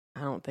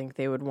don't think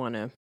they would want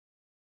to.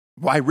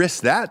 Why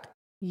risk that?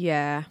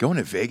 Yeah. Going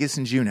to Vegas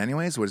in June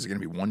anyways? What is it going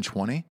to be,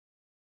 120?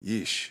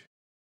 Yeesh.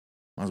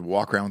 Might as well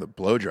walk around with a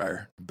blow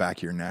dryer back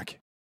of your neck.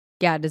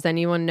 Yeah. Does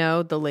anyone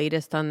know the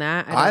latest on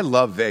that? I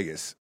love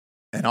Vegas,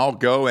 and I'll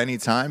go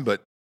anytime,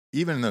 but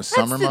even in those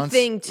summer That's the months.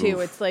 thing, too.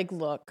 oof. It's like,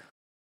 look,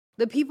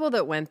 the people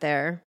that went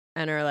there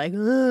and are like,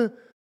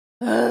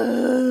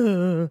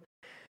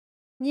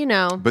 you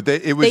know, But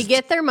they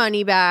get their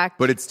money back.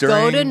 But it's during.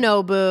 Go to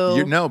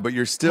Nobu. But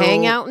you're still.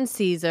 hang out in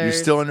Caesars.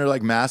 You're still under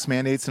like mask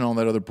mandates and all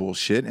that other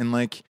bullshit. And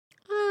like,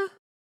 Eh,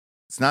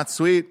 it's not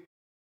sweet.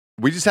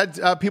 We just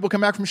had people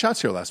come back from SHOT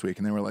Show last week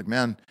and they were like,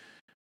 man,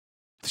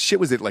 the shit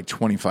was at like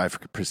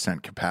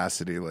 25%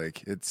 capacity.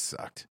 Like, it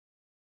sucked.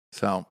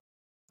 So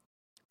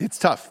it's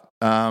tough.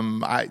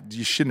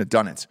 You shouldn't have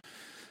done it.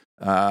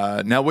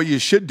 Now, what you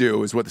should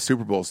do is what the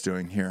Super Bowl's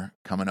doing here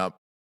coming up.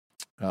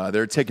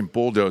 They're taking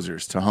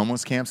bulldozers to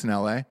homeless camps in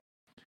LA.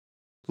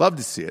 Love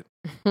to see it.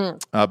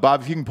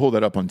 Bob, if you can pull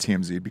that up on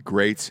TMZ, it'd be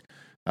great.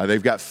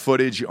 They've got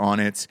footage on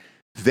it.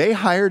 They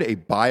hired a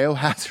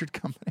biohazard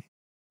company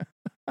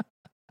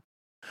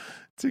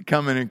to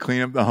come in and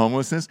clean up the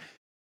homelessness.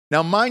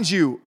 Now, mind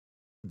you,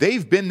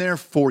 they've been there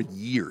for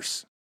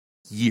years.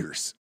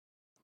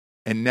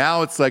 And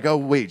now it's like, oh,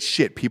 wait,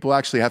 shit, people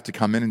actually have to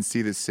come in and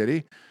see this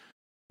city?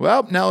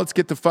 Well, now let's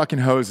get the fucking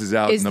hoses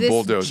out and the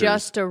bulldozers. Is this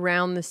just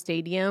around the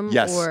stadium?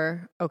 Yes.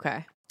 Or,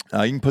 okay. You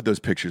can put those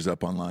pictures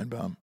up online,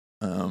 Bob.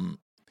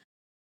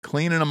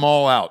 Cleaning them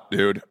all out,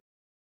 dude.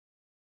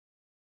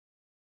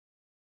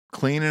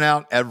 Cleaning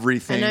out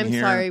everything And I'm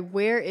here. sorry,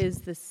 where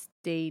is the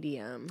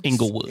stadium?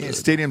 Inglewood. Yeah,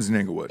 stadium's in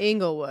Inglewood.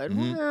 Inglewood.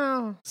 Mhm.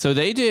 Wow. So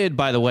they did,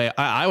 by the way,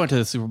 I went to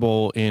the Super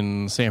Bowl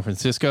in San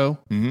Francisco.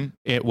 Mm-hmm.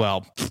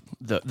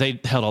 They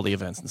held all the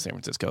events in San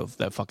Francisco.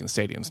 That fucking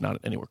stadium's not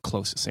anywhere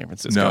close to San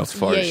Francisco. No, it's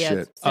far as yeah, shit.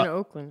 it's in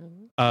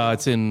Oakland.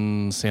 It's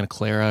in Santa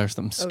Clara or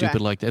something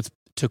stupid like that. It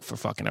took for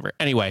fucking ever.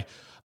 Anyway,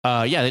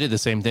 they did the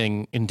same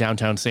thing in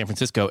downtown San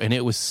Francisco, and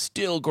it was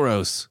still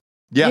gross.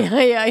 Yeah.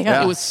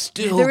 Yeah. It was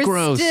still There was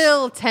gross.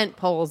 still tent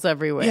poles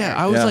everywhere. Yeah,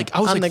 I was Yeah. like,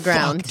 On the fuck,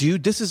 ground.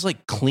 dude, this is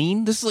like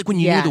clean. This is like when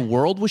you Yeah. knew the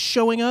world was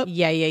showing up.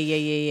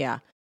 Yeah.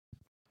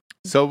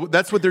 So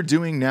that's what they're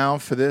doing now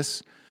for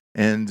this.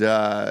 And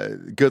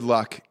good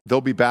luck. They'll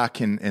be back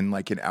in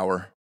like an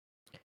hour.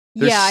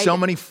 There's so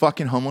many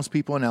fucking homeless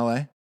people in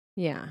LA.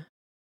 Yeah.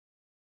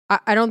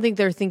 I don't think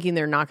they're thinking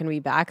they're not going to be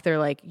back. They're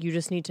like, you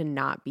just need to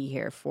not be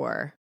here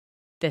for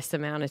this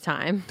amount of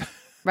time.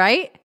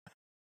 Right?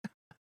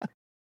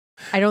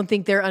 I don't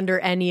think they're under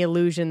any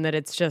illusion that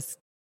it's just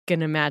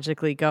going to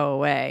magically go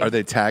away. Are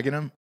they tagging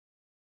them?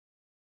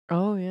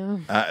 Oh,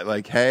 yeah.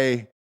 Like,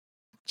 hey,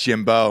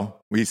 Jimbo,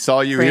 we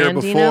saw you here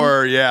Branding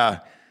before. Yeah.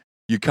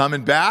 You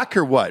coming back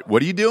or what?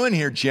 What are you doing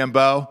here,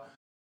 Jimbo?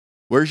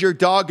 Where's your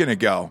dog going to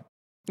go?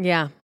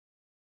 Yeah.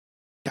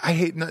 I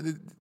hate,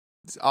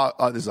 this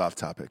is off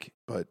topic,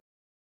 but,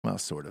 well,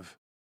 sort of.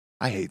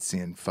 I hate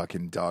seeing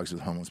fucking dogs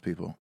with homeless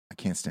people. I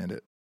can't stand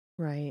it.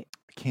 Right.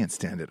 I can't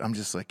stand it. I'm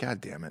just like,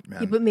 God damn it,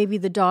 man. Yeah, but maybe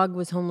the dog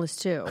was homeless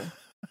too.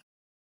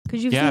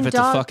 Because you've Yeah, seen if it's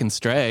a fucking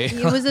stray.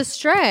 It was a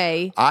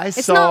stray.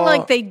 It's saw, not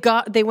like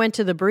they went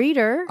to the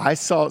breeder. I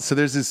saw, so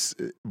there's this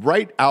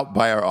right out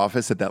by our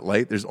office at that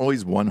light. There's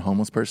always one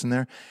homeless person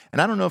there.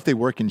 And I don't know if they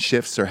work in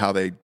shifts or how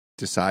they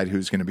decide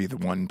who's going to be the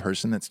one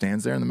person that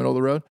stands there in the middle of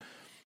the road.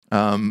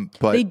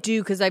 But They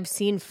do, because I've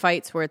seen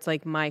fights where it's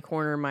like my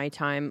corner, my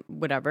time,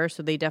 whatever.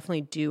 So they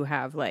definitely do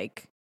have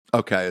like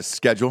okay, a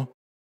schedule.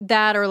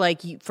 that, or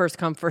like first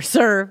come, first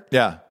serve,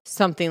 Yeah.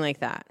 something like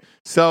that.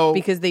 So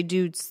Because they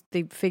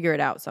figure it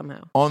out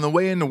somehow. on the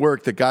way into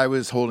work, the guy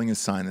was holding a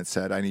sign that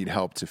said, I need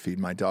help to feed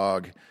my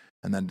dog.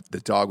 And then the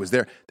dog was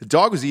there. The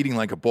dog was eating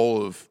like a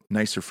bowl of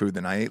nicer food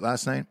than I ate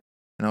last night.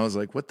 And I was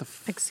like, what the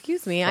fuck?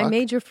 Excuse me, I Fuck.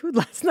 made your food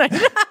last night.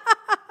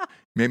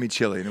 Made me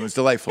chili, and it was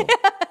delightful.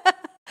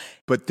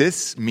 But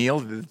this meal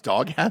that the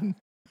dog had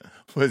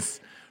was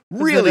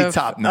really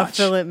top A notch.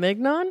 filet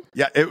mignon?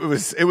 Yeah, it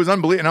was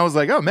unbelievable. And I was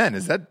like, oh man,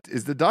 is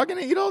the dog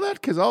gonna eat all that?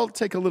 Because I'll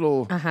take a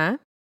little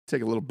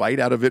bite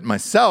out of it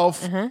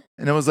myself. And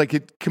it was like,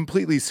 it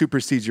completely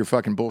supersedes your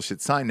fucking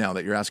bullshit sign now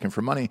that you're asking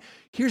for money.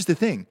 Here's the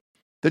thing.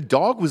 The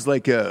dog was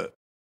like an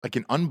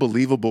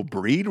unbelievable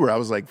breed where I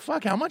was like,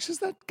 fuck, how much is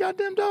that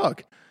goddamn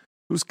dog?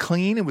 It was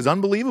clean. It was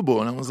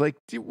unbelievable. And I was like,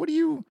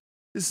 dude,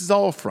 this is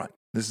all a front.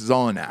 This is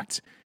all an act.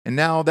 And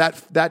now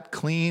that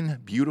clean,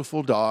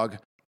 beautiful dog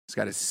has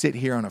got to sit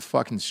here on a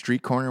fucking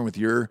street corner with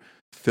your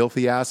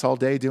filthy ass all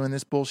day doing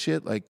this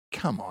bullshit. Like,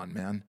 come on,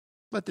 man.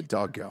 Let the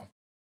dog go.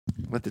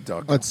 Let the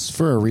dog go. It's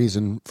for a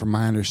reason, from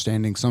my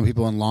understanding. Some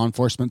people in law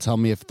enforcement tell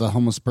me if the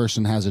homeless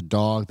person has a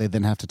dog, they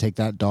then have to take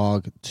that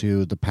dog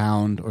to the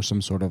pound or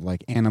some sort of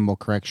like animal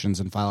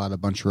corrections and file out a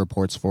bunch of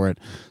reports for it.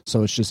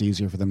 So it's just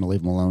easier for them to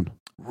leave them alone.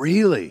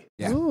 Really?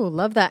 Yeah. Ooh,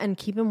 love that. And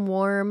keep him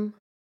warm.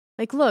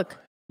 Like, look,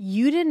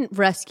 you didn't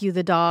rescue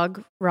the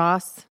dog,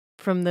 Ross,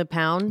 from the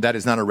pound. That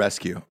is not a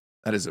rescue.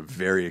 That is a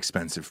very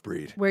expensive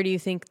breed. Where do you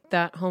think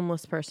that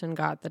homeless person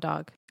got the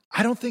dog?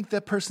 I don't think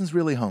that person's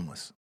really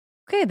homeless.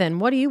 Okay, then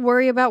what do you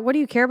worry about? What do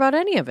you care about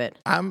any of it?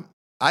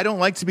 I don't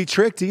like to be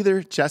tricked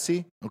either,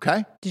 Jesse.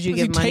 Okay? Did you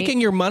Was give he money? taking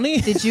your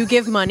money? Did you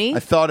give money? I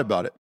thought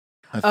about it.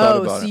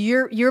 So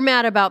you're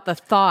mad about the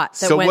thought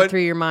that went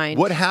through your mind.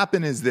 What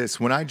happened is this.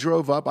 When I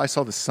drove up, I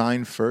saw the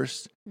sign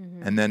first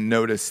and then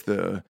noticed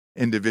the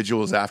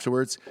individuals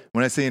afterwards.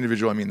 When I say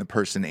individual, I mean the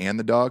person and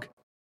the dog.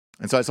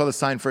 And so I saw the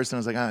sign first and I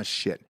was like,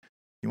 shit.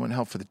 You want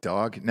help for the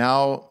dog?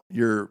 Now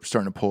you're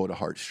starting to pull at a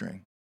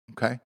heartstring.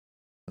 Okay? I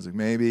was like,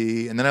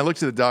 maybe. And then I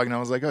looked at the dog and I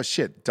was like, oh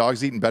shit,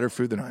 dog's eating better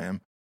food than I am.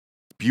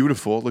 It's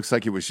beautiful. It looks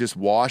like it was just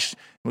washed.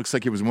 It looks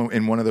like it was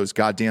in one of those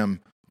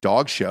goddamn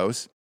dog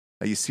shows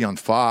that you see on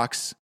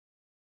Fox.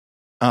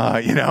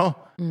 The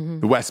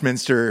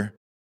Westminster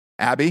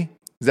Abbey.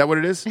 Is that what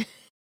it is? Is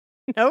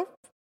Nope.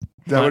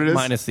 that what it is?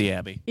 Minus the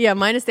Abbey. Yeah,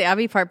 minus the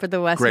Abbey part, but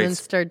the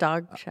Westminster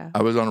dog show.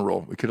 I was on a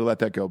roll. We could have let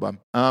that go, Bob.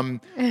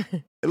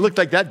 It looked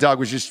like that dog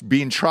was just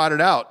being trotted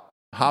out,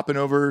 hopping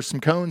over some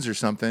cones or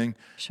something.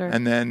 Sure.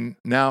 And then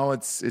now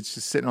it's just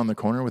sitting on the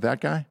corner with that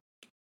guy.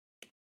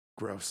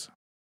 gross.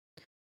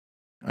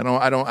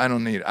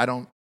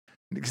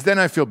 Because then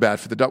I feel bad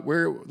for the dog.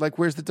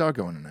 Where's the dog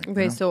going tonight?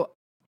 Okay, so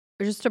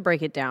just to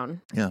break it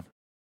down. Yeah.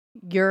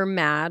 You're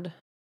mad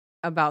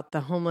about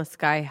the homeless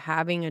guy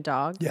having a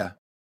dog? Yeah.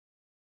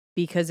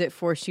 Because it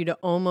forced you to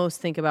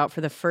almost think about,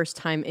 for the first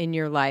time in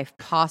your life,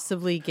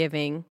 possibly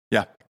giving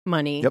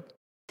money Yep.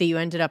 that you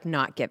ended up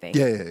not giving.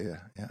 Yeah.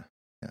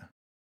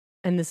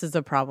 And this is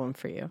a problem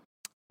for you.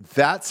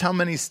 That's how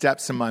many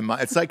steps in my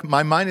mind. It's like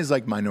my mind is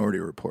like Minority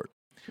Report,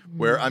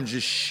 where I'm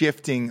just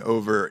shifting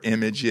over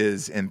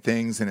images and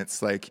things. And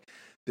it's like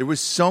there was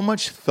so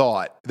much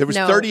thought. There was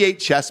 38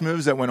 chess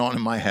moves that went on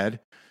in my head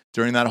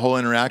during that whole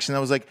interaction. I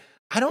was like,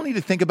 I don't need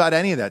to think about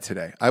any of that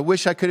today. I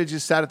wish I could have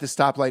just sat at the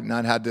stoplight and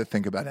not had to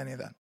think about any of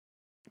that.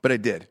 But I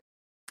did.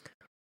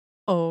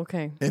 Oh,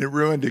 okay. And it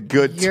ruined a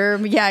good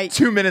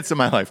 2 minutes of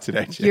my life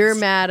today. James. You're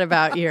mad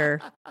about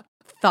your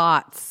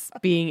thoughts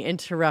being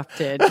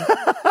interrupted.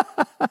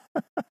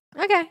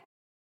 Okay.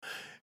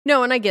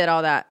 No, and I get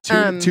all that.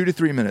 2 to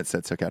 3 minutes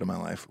that took out of my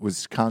life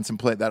was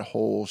contemplate that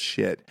whole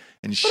shit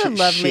and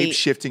shape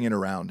shifting it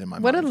around in my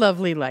mind. What a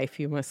lovely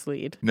life you must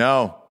lead.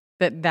 No.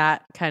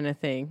 That kind of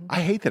thing.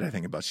 I hate that I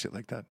think about shit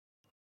like that.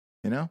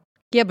 You know?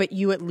 Yeah, but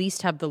you at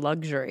least have the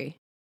luxury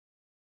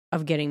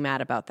of getting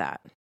mad about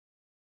that.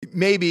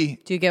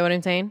 Maybe. Do you get what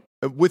I'm saying?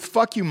 With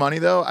fuck you money,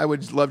 though, I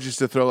would love just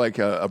to throw like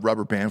a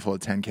rubber band full of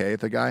 10K at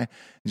the guy and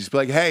just be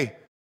like, hey,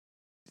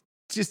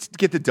 just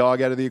get the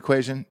dog out of the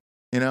equation,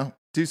 you know?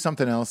 Do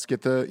something else.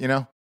 Get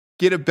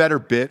a better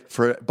bit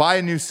buy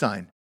a new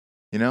sign,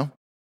 you know?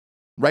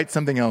 Write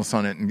something else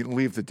on it and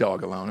leave the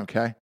dog alone,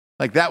 okay?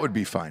 Like that would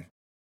be fine.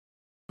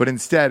 But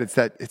instead, it's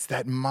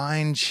that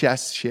mind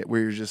chess shit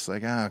where you're just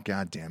like, oh,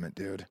 God damn it,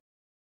 dude.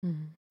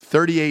 Mm-hmm.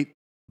 38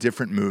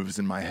 different moves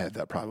in my head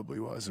that probably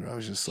was. Where I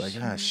was just like,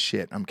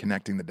 shit, I'm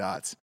connecting the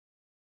dots.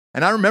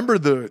 And I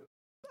remember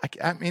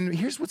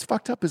here's what's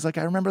fucked up is like,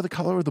 I remember the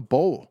color of the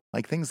bowl,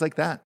 like things like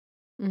that.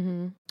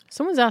 Mm-hmm.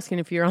 Someone's asking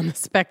if you're on the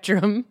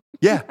spectrum.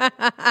 Yeah,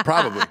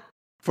 probably.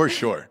 For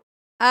sure.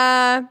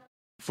 I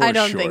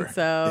don't think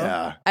so.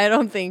 Yeah. I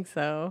don't think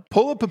so.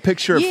 Pull up a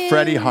picture of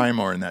Freddie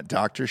Highmore in that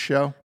doctor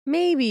show.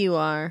 Maybe you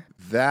are.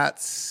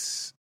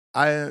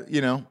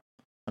 I'm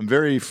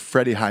very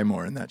Freddie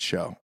Highmore in that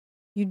show.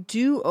 You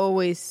do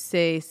always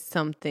say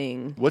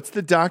something. What's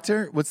the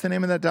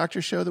name of that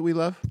doctor show that we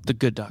love? The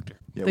Good Doctor.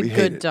 Yeah, The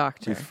Good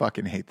Doctor. We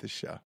fucking hate this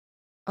show.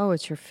 Oh,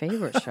 it's your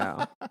favorite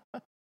show.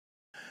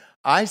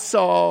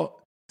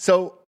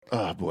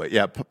 oh boy.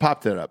 Yeah,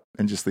 pop that up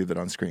and just leave it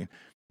on screen.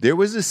 There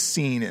was a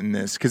scene in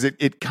this, because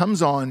it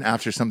comes on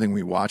after something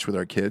we watch with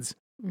our kids,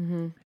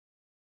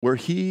 where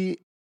he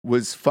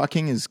was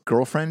fucking his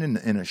girlfriend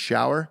in a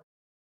shower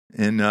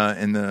in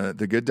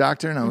the Good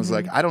Doctor. And I was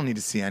like, I don't need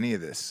to see any of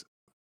this.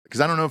 Because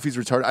I don't know if he's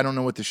retarded. I don't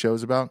know what the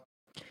show's about.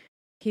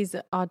 He's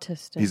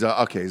autistic. He's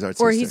autistic.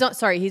 Or he's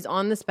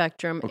on the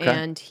spectrum,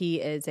 and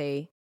he is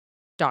a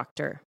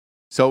doctor.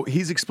 So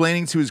he's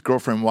explaining to his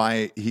girlfriend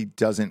why he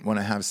doesn't want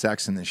to have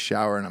sex in the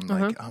shower. And I'm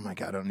like, oh my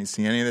God, I don't need to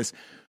see any of this.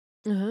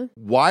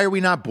 Why are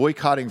we not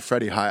boycotting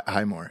Freddie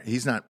Highmore?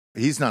 He's not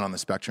on the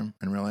spectrum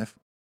in real life.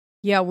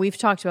 Yeah, we've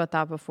talked about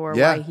that before,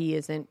 why he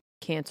isn't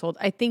canceled.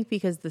 I think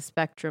because the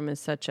spectrum is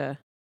such a...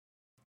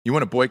 You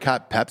want to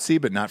boycott Pepsi,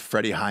 but not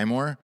Freddie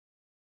Highmore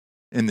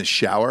in the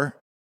shower,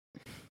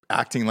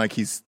 acting like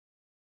he's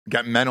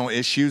got mental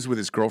issues with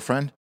his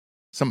girlfriend,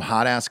 some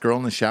hot-ass girl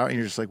in the shower, and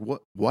you're just like,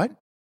 what?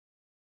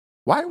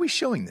 Why are we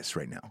showing this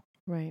right now?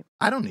 Right.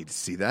 I don't need to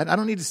see that. I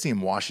don't need to see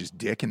him wash his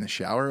dick in the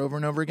shower over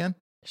and over again.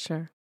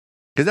 Sure.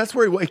 Because that's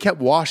where he kept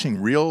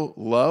washing real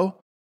low,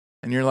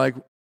 and you're like,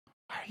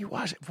 why are you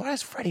washing? Why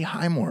is Freddie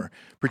Highmore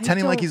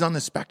pretending like he's on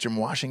the spectrum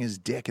washing his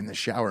dick in the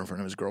shower in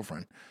front of his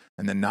girlfriend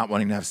and then not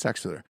wanting to have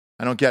sex with her?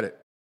 I don't get it.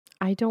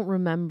 I don't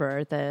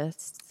remember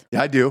this.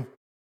 Yeah, I do.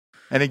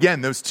 And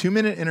again, those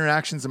 2-minute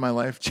interactions in my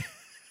life.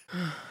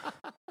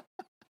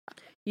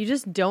 You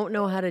just don't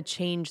know how to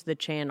change the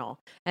channel.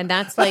 And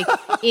that's like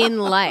in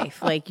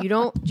life. Like you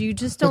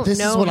just don't know how to. This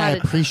is what I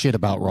appreciate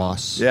about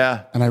Ross.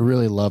 Yeah. And I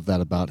really love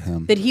that about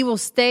him. That he will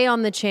stay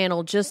on the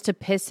channel just to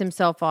piss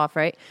himself off,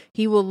 right?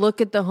 He will look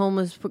at the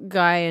homeless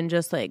guy and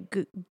just like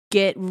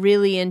get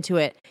really into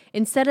it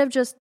instead of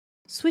just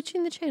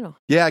switching the channel.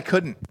 Yeah, I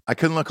couldn't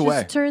look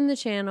away. Just turn the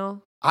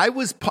channel.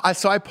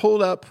 So I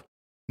pulled up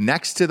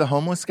next to the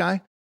homeless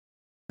guy.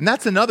 And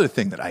that's another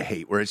thing that I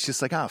hate, where it's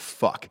just like,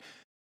 fuck.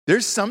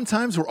 There's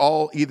sometimes where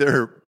I'll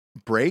either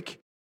break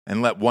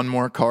and let one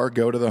more car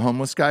go to the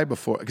homeless guy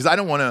before, because I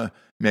don't want to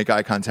make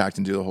eye contact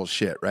and do the whole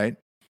shit, right?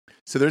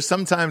 So there's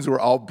sometimes where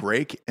I'll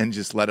break and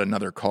just let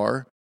another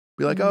car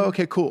be like, oh,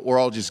 okay, cool. Or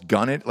I'll just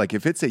gun it. Like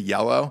if it's a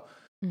yellow,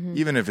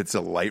 even if it's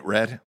a light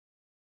red,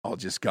 I'll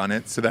just gun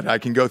it so that I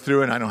can go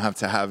through and I don't have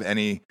to have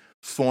any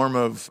form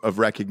of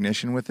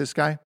recognition with this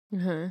guy.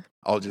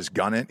 I'll just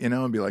gun it,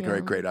 and be like, all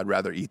right, great. I'd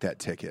rather eat that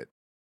ticket.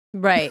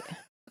 Right.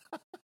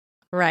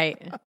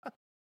 Right.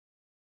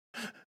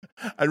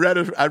 I'd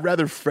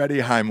rather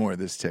Freddie Highmore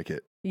this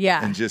ticket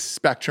Yeah. and just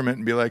spectrum it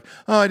and be like,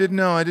 oh, I didn't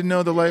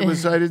know the light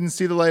was, I didn't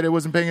see the light. I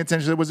wasn't paying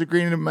attention. Was it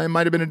green? It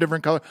might have been a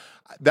different color.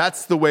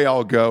 That's the way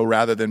I'll go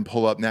rather than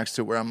pull up next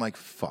to it where I'm like,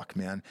 fuck,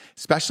 man.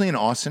 Especially in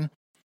Austin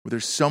where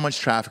there's so much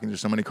traffic and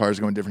there's so many cars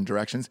going different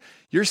directions.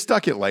 You're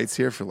stuck at lights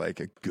here for like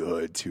a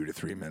good 2 to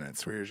 3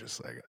 minutes where you're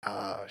just like,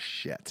 oh,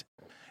 shit.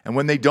 And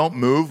when they don't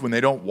move, when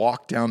they don't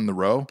walk down the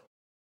row,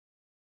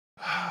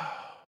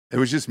 it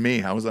was just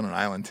me. I was on an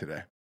island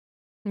today.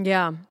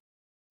 Yeah.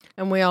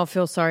 And we all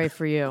feel sorry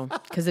for you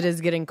because it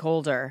is getting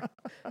colder.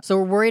 So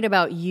we're worried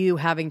about you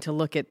having to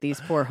look at these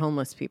poor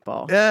homeless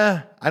people.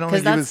 Yeah, I don't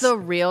think Because he that's was. the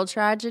real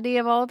tragedy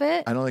of all of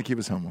it. I don't think he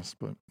was homeless,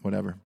 but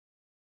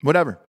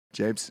whatever,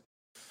 James.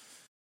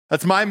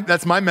 That's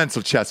my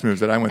mental chess moves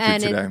that I went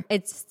And through today.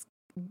 it's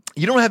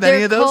You don't have they're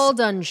any of those. called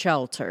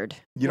unsheltered.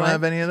 You don't What?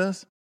 have any of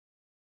those.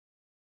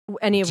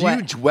 Any of Do what?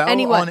 you dwell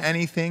Any what? on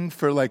anything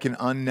for like an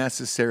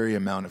unnecessary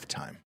amount of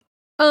time?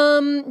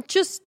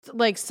 Just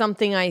like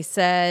something I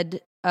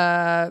said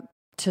to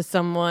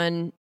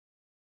someone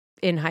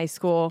in high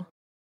school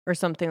or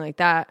something like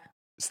that.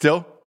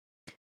 Still?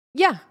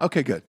 Yeah,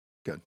 Okay, good.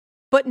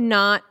 but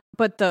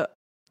the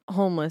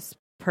homeless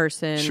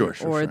person Sure, or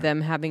sure. them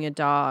having a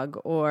dog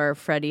or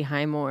Freddie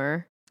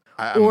Highmore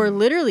I'm- or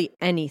literally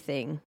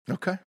anything.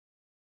 okay.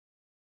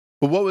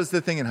 But what was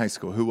the thing in high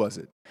school? Who was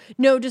it?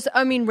 No, just,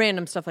 I mean,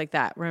 random stuff like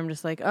that where I'm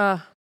just like,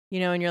 and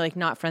you're like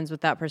not friends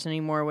with that person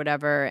anymore or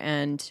whatever.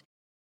 And,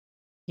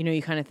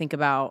 you kind of think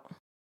about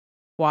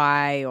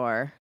why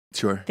or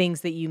Sure.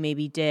 things that you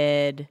maybe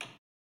did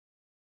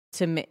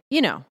to,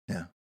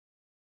 Yeah.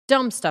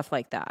 dumb stuff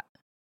like that.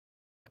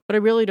 But I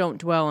really don't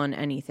dwell on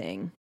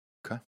anything.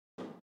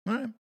 All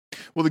right.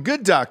 Well, The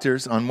Good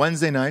Doctors on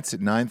Wednesday nights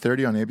at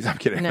 9:30 on ABC. I'm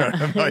kidding. I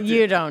have no No,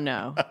 idea. you don't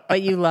know,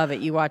 but you love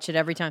it. You watch it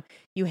every time.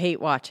 You hate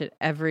watch it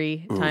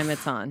every time Oof.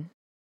 it's on.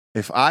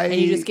 And And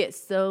you just get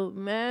so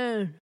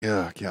mad.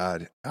 Oh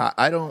God,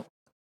 I don't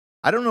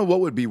know what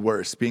would be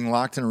worse: being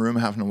locked in a room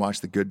having to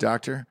watch The Good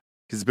Doctor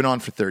because it's been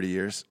on for 30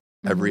 years,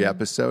 every Mhm.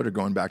 episode, or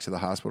going back to the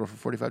hospital for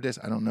 45 days.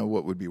 I don't know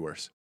what would be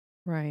worse.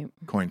 Right,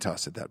 Coin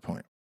toss at that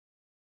point.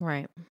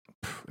 right,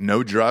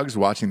 No drugs,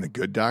 watching The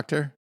Good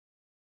Doctor.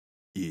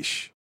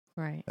 Yeesh,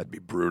 right. that'd be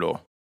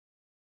brutal.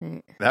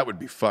 Mm. That would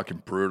be fucking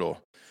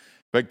brutal.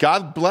 But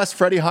God bless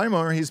Freddie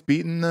Highmore. He's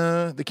beaten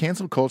the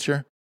cancel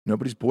culture.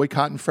 Nobody's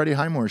boycotting Freddie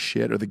Highmore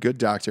shit or The Good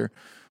Doctor.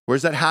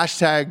 Where's that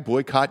hashtag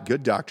boycott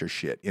Good Doctor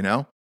shit,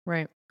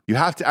 Right. You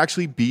have to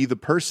actually be the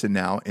person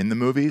now in the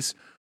movies,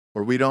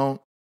 or we don't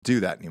do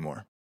that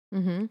anymore.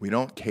 Mm-hmm. We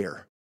don't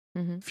care.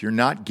 Mm-hmm. If you're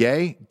not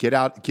gay, get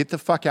the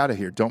fuck out of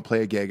here. Don't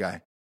play a gay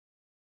guy.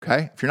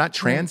 Okay? If you're not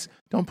trans,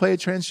 don't play a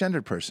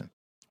transgendered person.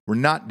 We're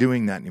not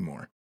doing that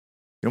anymore.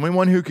 The only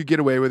one who could get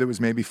away with it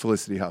was maybe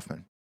Felicity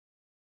Huffman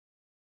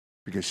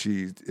because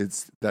she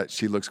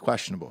looks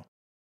questionable.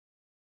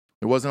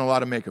 There wasn't a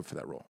lot of makeup for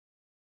that role.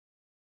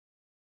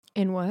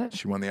 In what?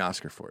 She won the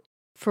Oscar for it.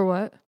 For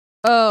what?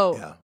 Oh,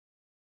 Yeah.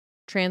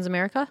 Trans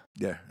America?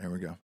 Yeah, there we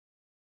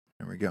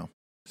go.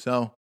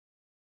 So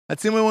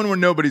that's the only one where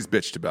nobody's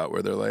bitched about,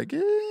 where they're like,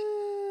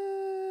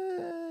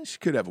 she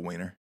could have a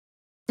wiener.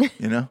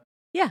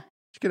 Yeah.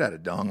 She could have had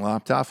a dong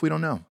lopped off. We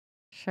don't know.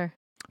 Sure.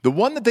 The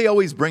one that they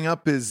always bring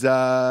up is,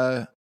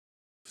 let's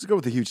go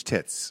with the huge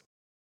tits.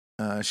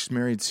 She's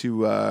married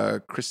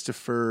to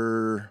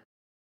Christopher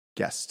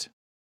Guest.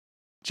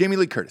 Jamie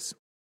Lee Curtis.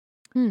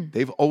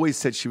 They've always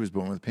said she was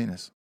born with a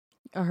penis.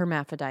 A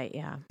hermaphrodite,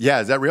 yeah.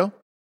 Yeah, is that real?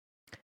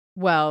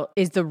 Well,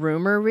 is the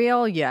rumor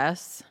real?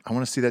 Yes. I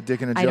want to see that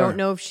dick in a jar. I don't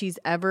know if she's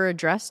ever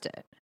addressed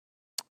it.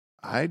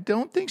 I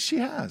don't think she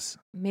has.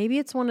 Maybe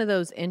it's one of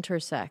those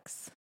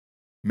intersex,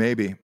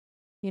 Maybe.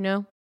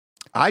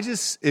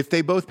 If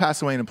they both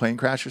pass away in a plane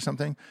crash or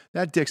something,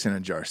 that dick's in a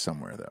jar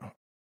somewhere, though,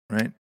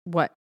 right?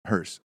 What?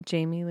 Hers.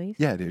 Jamie Lee?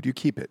 Yeah, dude, you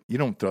keep it. You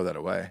don't throw that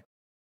away.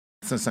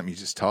 It's not something you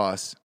just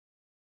toss.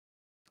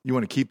 You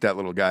want to keep that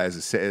little guy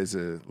as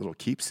a little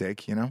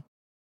keepsake,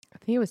 I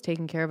think he was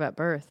taken care of at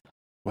birth.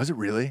 Was it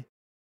really?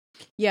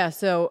 Yeah,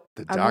 so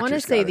The I want to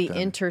doctors say got the it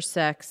then.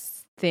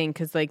 intersex thing,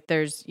 because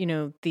there's,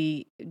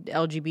 the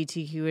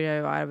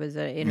LGBTQ, was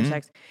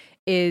intersex,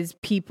 is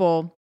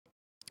people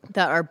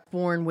that are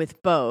born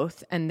with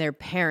both and their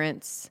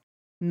parents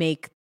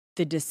make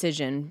the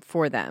decision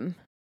for them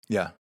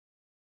Yeah,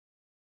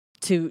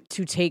 to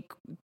take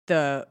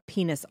the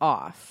penis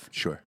off,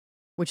 sure.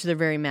 which they're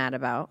very mad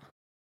about.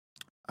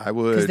 I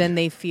would. Because then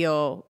they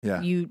feel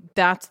Yeah.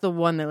 that's the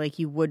one that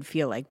you would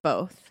feel like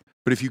both.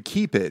 But if you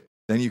keep it,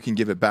 then you can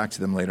give it back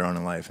to them later on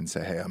in life and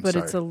say, hey, I'm But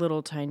sorry. it's a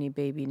little tiny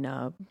baby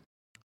nub.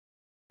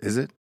 Is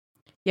it?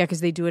 Yeah,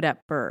 because they do it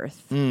at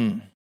birth.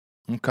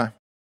 Okay.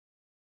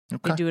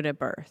 They do it at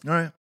birth. All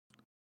right.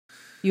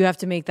 You have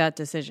to make that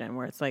decision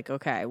where it's like,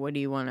 okay, what do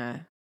you want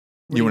to?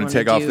 You want to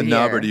take off the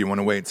nub, or do you want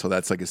to wait until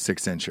that's like a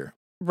 6-incher?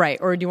 Right,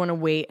 or do you want to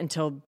wait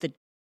until the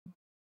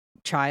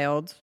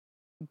child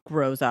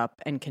grows up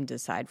and can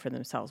decide for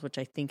themselves, which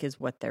I think is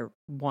what they're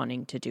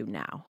wanting to do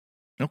now.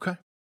 Okay.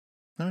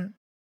 All right.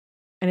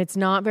 And it's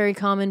not very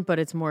common, but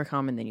it's more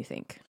common than you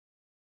think.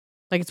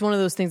 Like, it's one of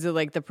those things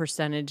that the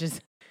percentage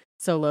is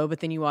so low, but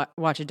then you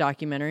watch a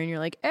documentary and you're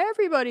like,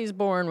 everybody's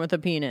born with a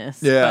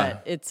penis. Yeah.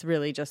 But it's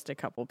really just a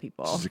couple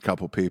people. Just a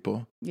couple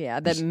people. Yeah,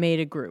 that made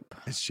a group.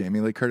 Is Jamie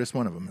Lee Curtis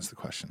one of them is the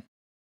question.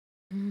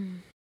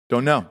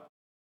 Don't know.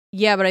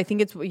 Yeah, but I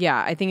think it's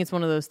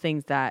one of those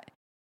things that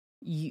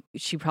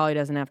she probably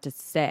doesn't have to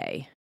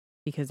say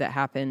because it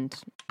happened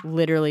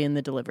literally in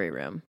the delivery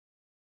room.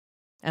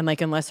 And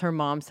like, unless her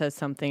mom says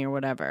something or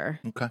whatever.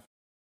 Okay.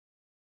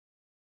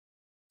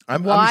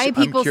 Why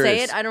people say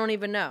curious. it, I don't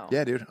even know.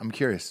 Yeah, dude, I'm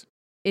curious.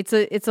 It's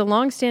a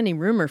long-standing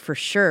rumor for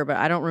sure, but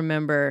I don't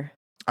remember.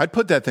 I'd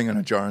put that thing on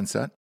a jar and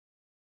set,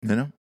 you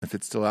know, if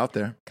it's still out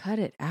there. Cut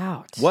it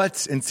out.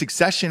 What? In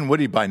Succession, what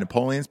did he buy?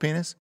 Napoleon's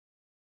penis?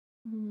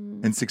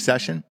 In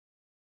Succession?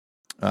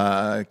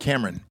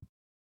 Cameron.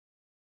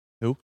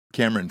 Who?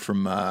 Cameron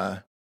from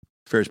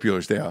Ferris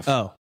Bueller's Day Off.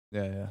 Oh,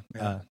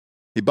 yeah.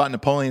 He bought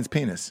Napoleon's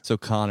penis. So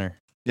Connor.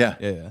 Yeah.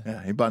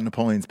 Yeah. He bought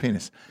Napoleon's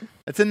penis.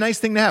 That's a nice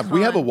thing to have.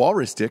 We have a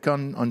walrus dick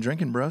on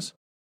Drinking Bros.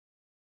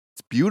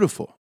 It's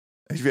beautiful.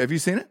 Have you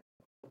seen it?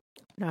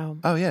 No.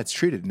 Oh, yeah. It's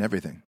treated and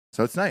everything.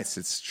 So it's nice.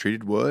 It's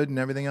treated wood and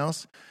everything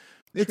else.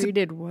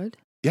 Treated wood?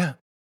 Yeah.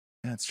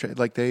 Yeah, it's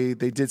like they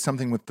did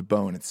something with the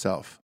bone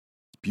itself.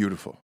 It's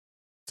beautiful.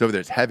 It's over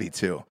there. It's heavy,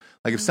 too.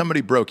 Like if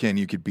somebody broke in,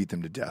 you could beat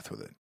them to death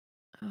with it.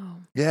 Oh.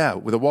 Yeah,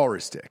 with a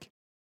walrus stick.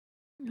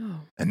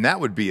 Oh. And that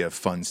would be a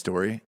fun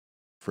story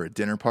for a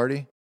dinner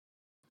party.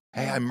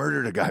 Hey, I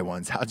murdered a guy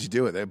once. How'd you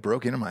do it? They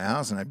broke into my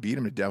house and I beat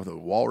him to death with a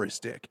walrus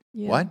stick.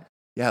 Yeah. What?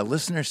 Yeah, a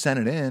listener sent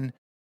it in,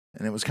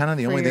 and it was kind of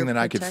the For only thing your that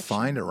I could protection.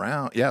 find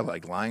around. Yeah,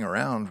 like lying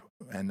around,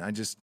 and I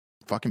just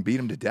fucking beat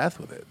him to death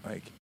with it.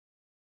 Like,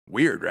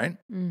 weird, right?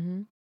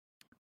 Mm-hmm.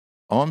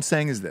 All I'm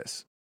saying is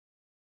this.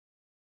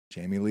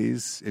 Jamie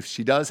Lee's, if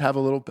she does have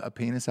a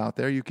penis out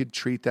there, you could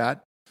treat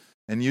that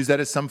and use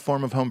that as some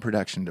form of home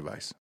protection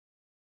device.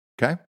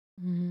 Okay?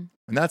 Mm-hmm.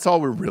 And that's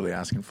all we're really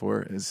asking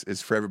for is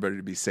for everybody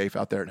to be safe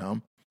out there at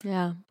home.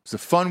 Yeah. It's a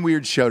fun,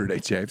 weird show today,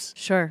 Japes.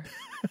 Sure.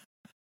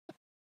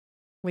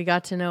 We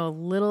got to know a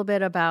little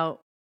bit about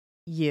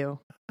you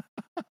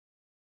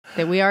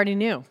that we already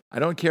knew. I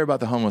don't care about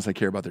the homeless. I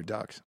care about their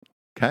dogs.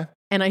 Okay?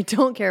 And I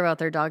don't care about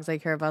their dogs. I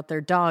care about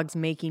their dogs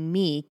making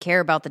me care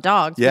about the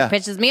dogs, Yeah.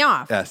 which pisses me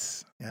off.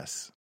 Yes.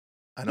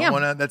 I don't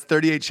want to, that's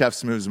 38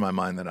 Chefs moves in my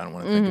mind that I don't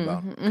want to think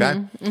about.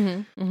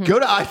 Okay? Go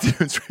to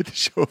iTunes, rate the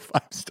show a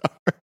 5-star.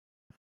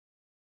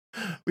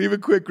 Leave a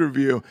quick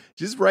review.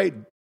 Just write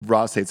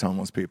Ross hates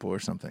homeless people or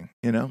something,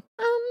 you know?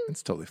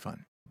 It's totally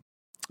fun.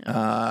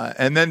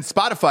 And then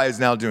Spotify is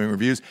now doing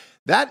reviews.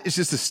 That is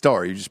just a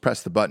star. You just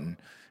press the button.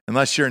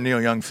 Unless you're a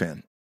Neil Young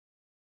fan.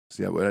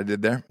 See what I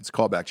did there? It's a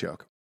callback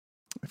joke.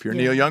 If you're a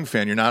Neil Young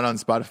fan, you're not on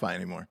Spotify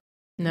anymore.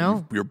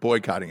 No. You're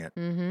boycotting it.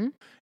 Mm-hmm.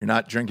 You're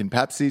not drinking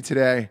Pepsi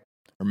today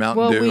or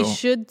Mountain Well, Dew. we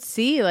should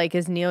see, like,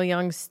 is Neil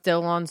Young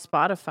still on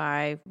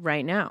Spotify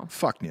right now?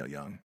 Fuck Neil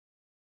Young.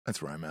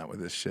 That's where I'm at with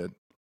this shit.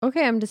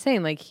 Okay, I'm just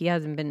saying, like, he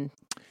hasn't been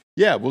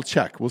Yeah, we'll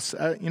check.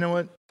 You know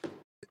what?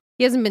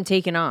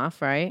 taken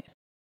off, right?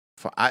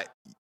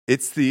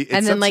 It's and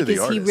then, up like, to the is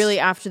he artist. really,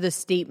 after the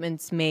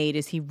statements made,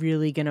 is he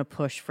really going to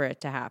push for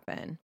it to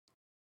happen?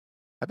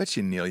 I bet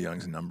you Neil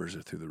Young's numbers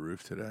are through the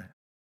roof today.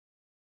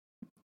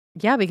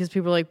 Yeah, because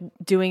people are, like,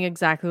 doing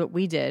exactly what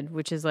we did,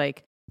 which is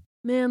like,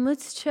 man,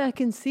 let's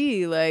check and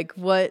see, like,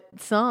 what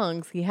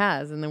songs he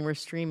has, and then we're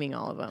streaming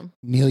all of them.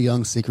 Neil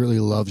Young secretly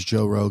loves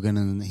Joe Rogan,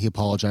 and he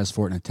apologized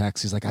for it in a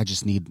text. He's like, I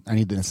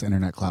need this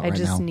internet clout I right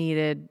just now.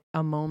 needed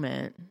a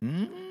moment.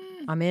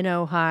 I'm in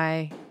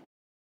Ojai.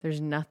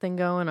 There's nothing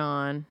going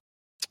on.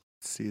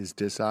 See his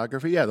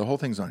discography. Yeah, the whole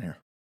thing's on here.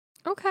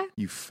 Okay.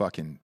 You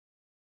fucking...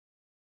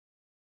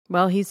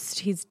 Well, he's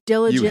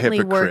diligently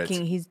hypocrite.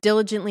 working. He's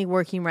diligently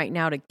working right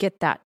now to get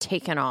that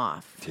taken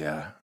off.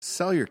 Yeah.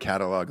 Sell your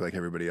catalog like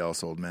everybody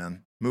else, old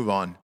man. Move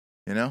on.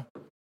 You know?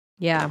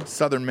 Yeah,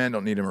 Southern men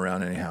don't need him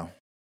around anyhow.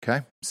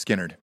 Okay?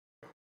 Skinnerd.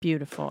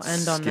 beautiful.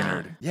 End on that.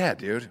 Skinnerd. Yeah,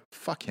 dude.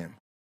 Fuck him.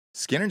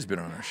 Skinnerd's been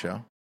on our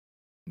show.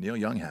 Neil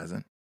Young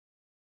hasn't.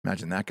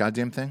 Imagine that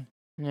goddamn thing.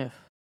 Ugh.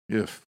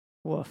 Ugh.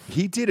 Woof.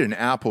 He did an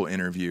Apple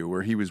interview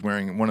where he was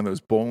wearing one of those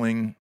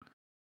bowling,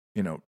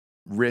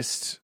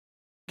 wrist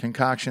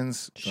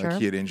concoctions. Sure. Like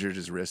he had injured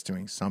his wrist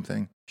doing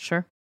something.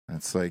 Sure. And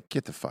it's like,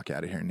 get the fuck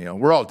out of here, Neil.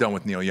 We're all done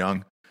with Neil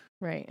Young.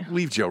 Right.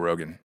 Leave Joe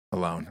Rogan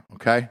alone,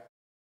 okay?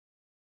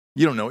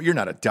 You don't know. You're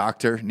not a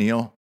doctor,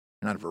 Neil.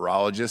 You're not a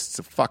virologist,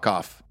 so fuck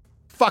off.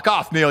 Fuck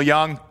off, Neil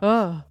Young.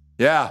 Oh,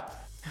 Yeah.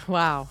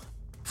 wow.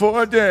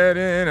 For dead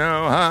in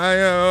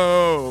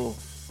Ohio.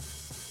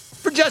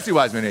 For Jesse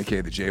Wiseman,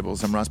 a.k.a. the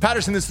Jables, I'm Ross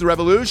Patterson. This is The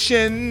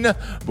Revolution.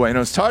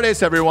 Buenos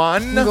tardes,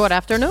 everyone. Good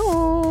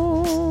afternoon.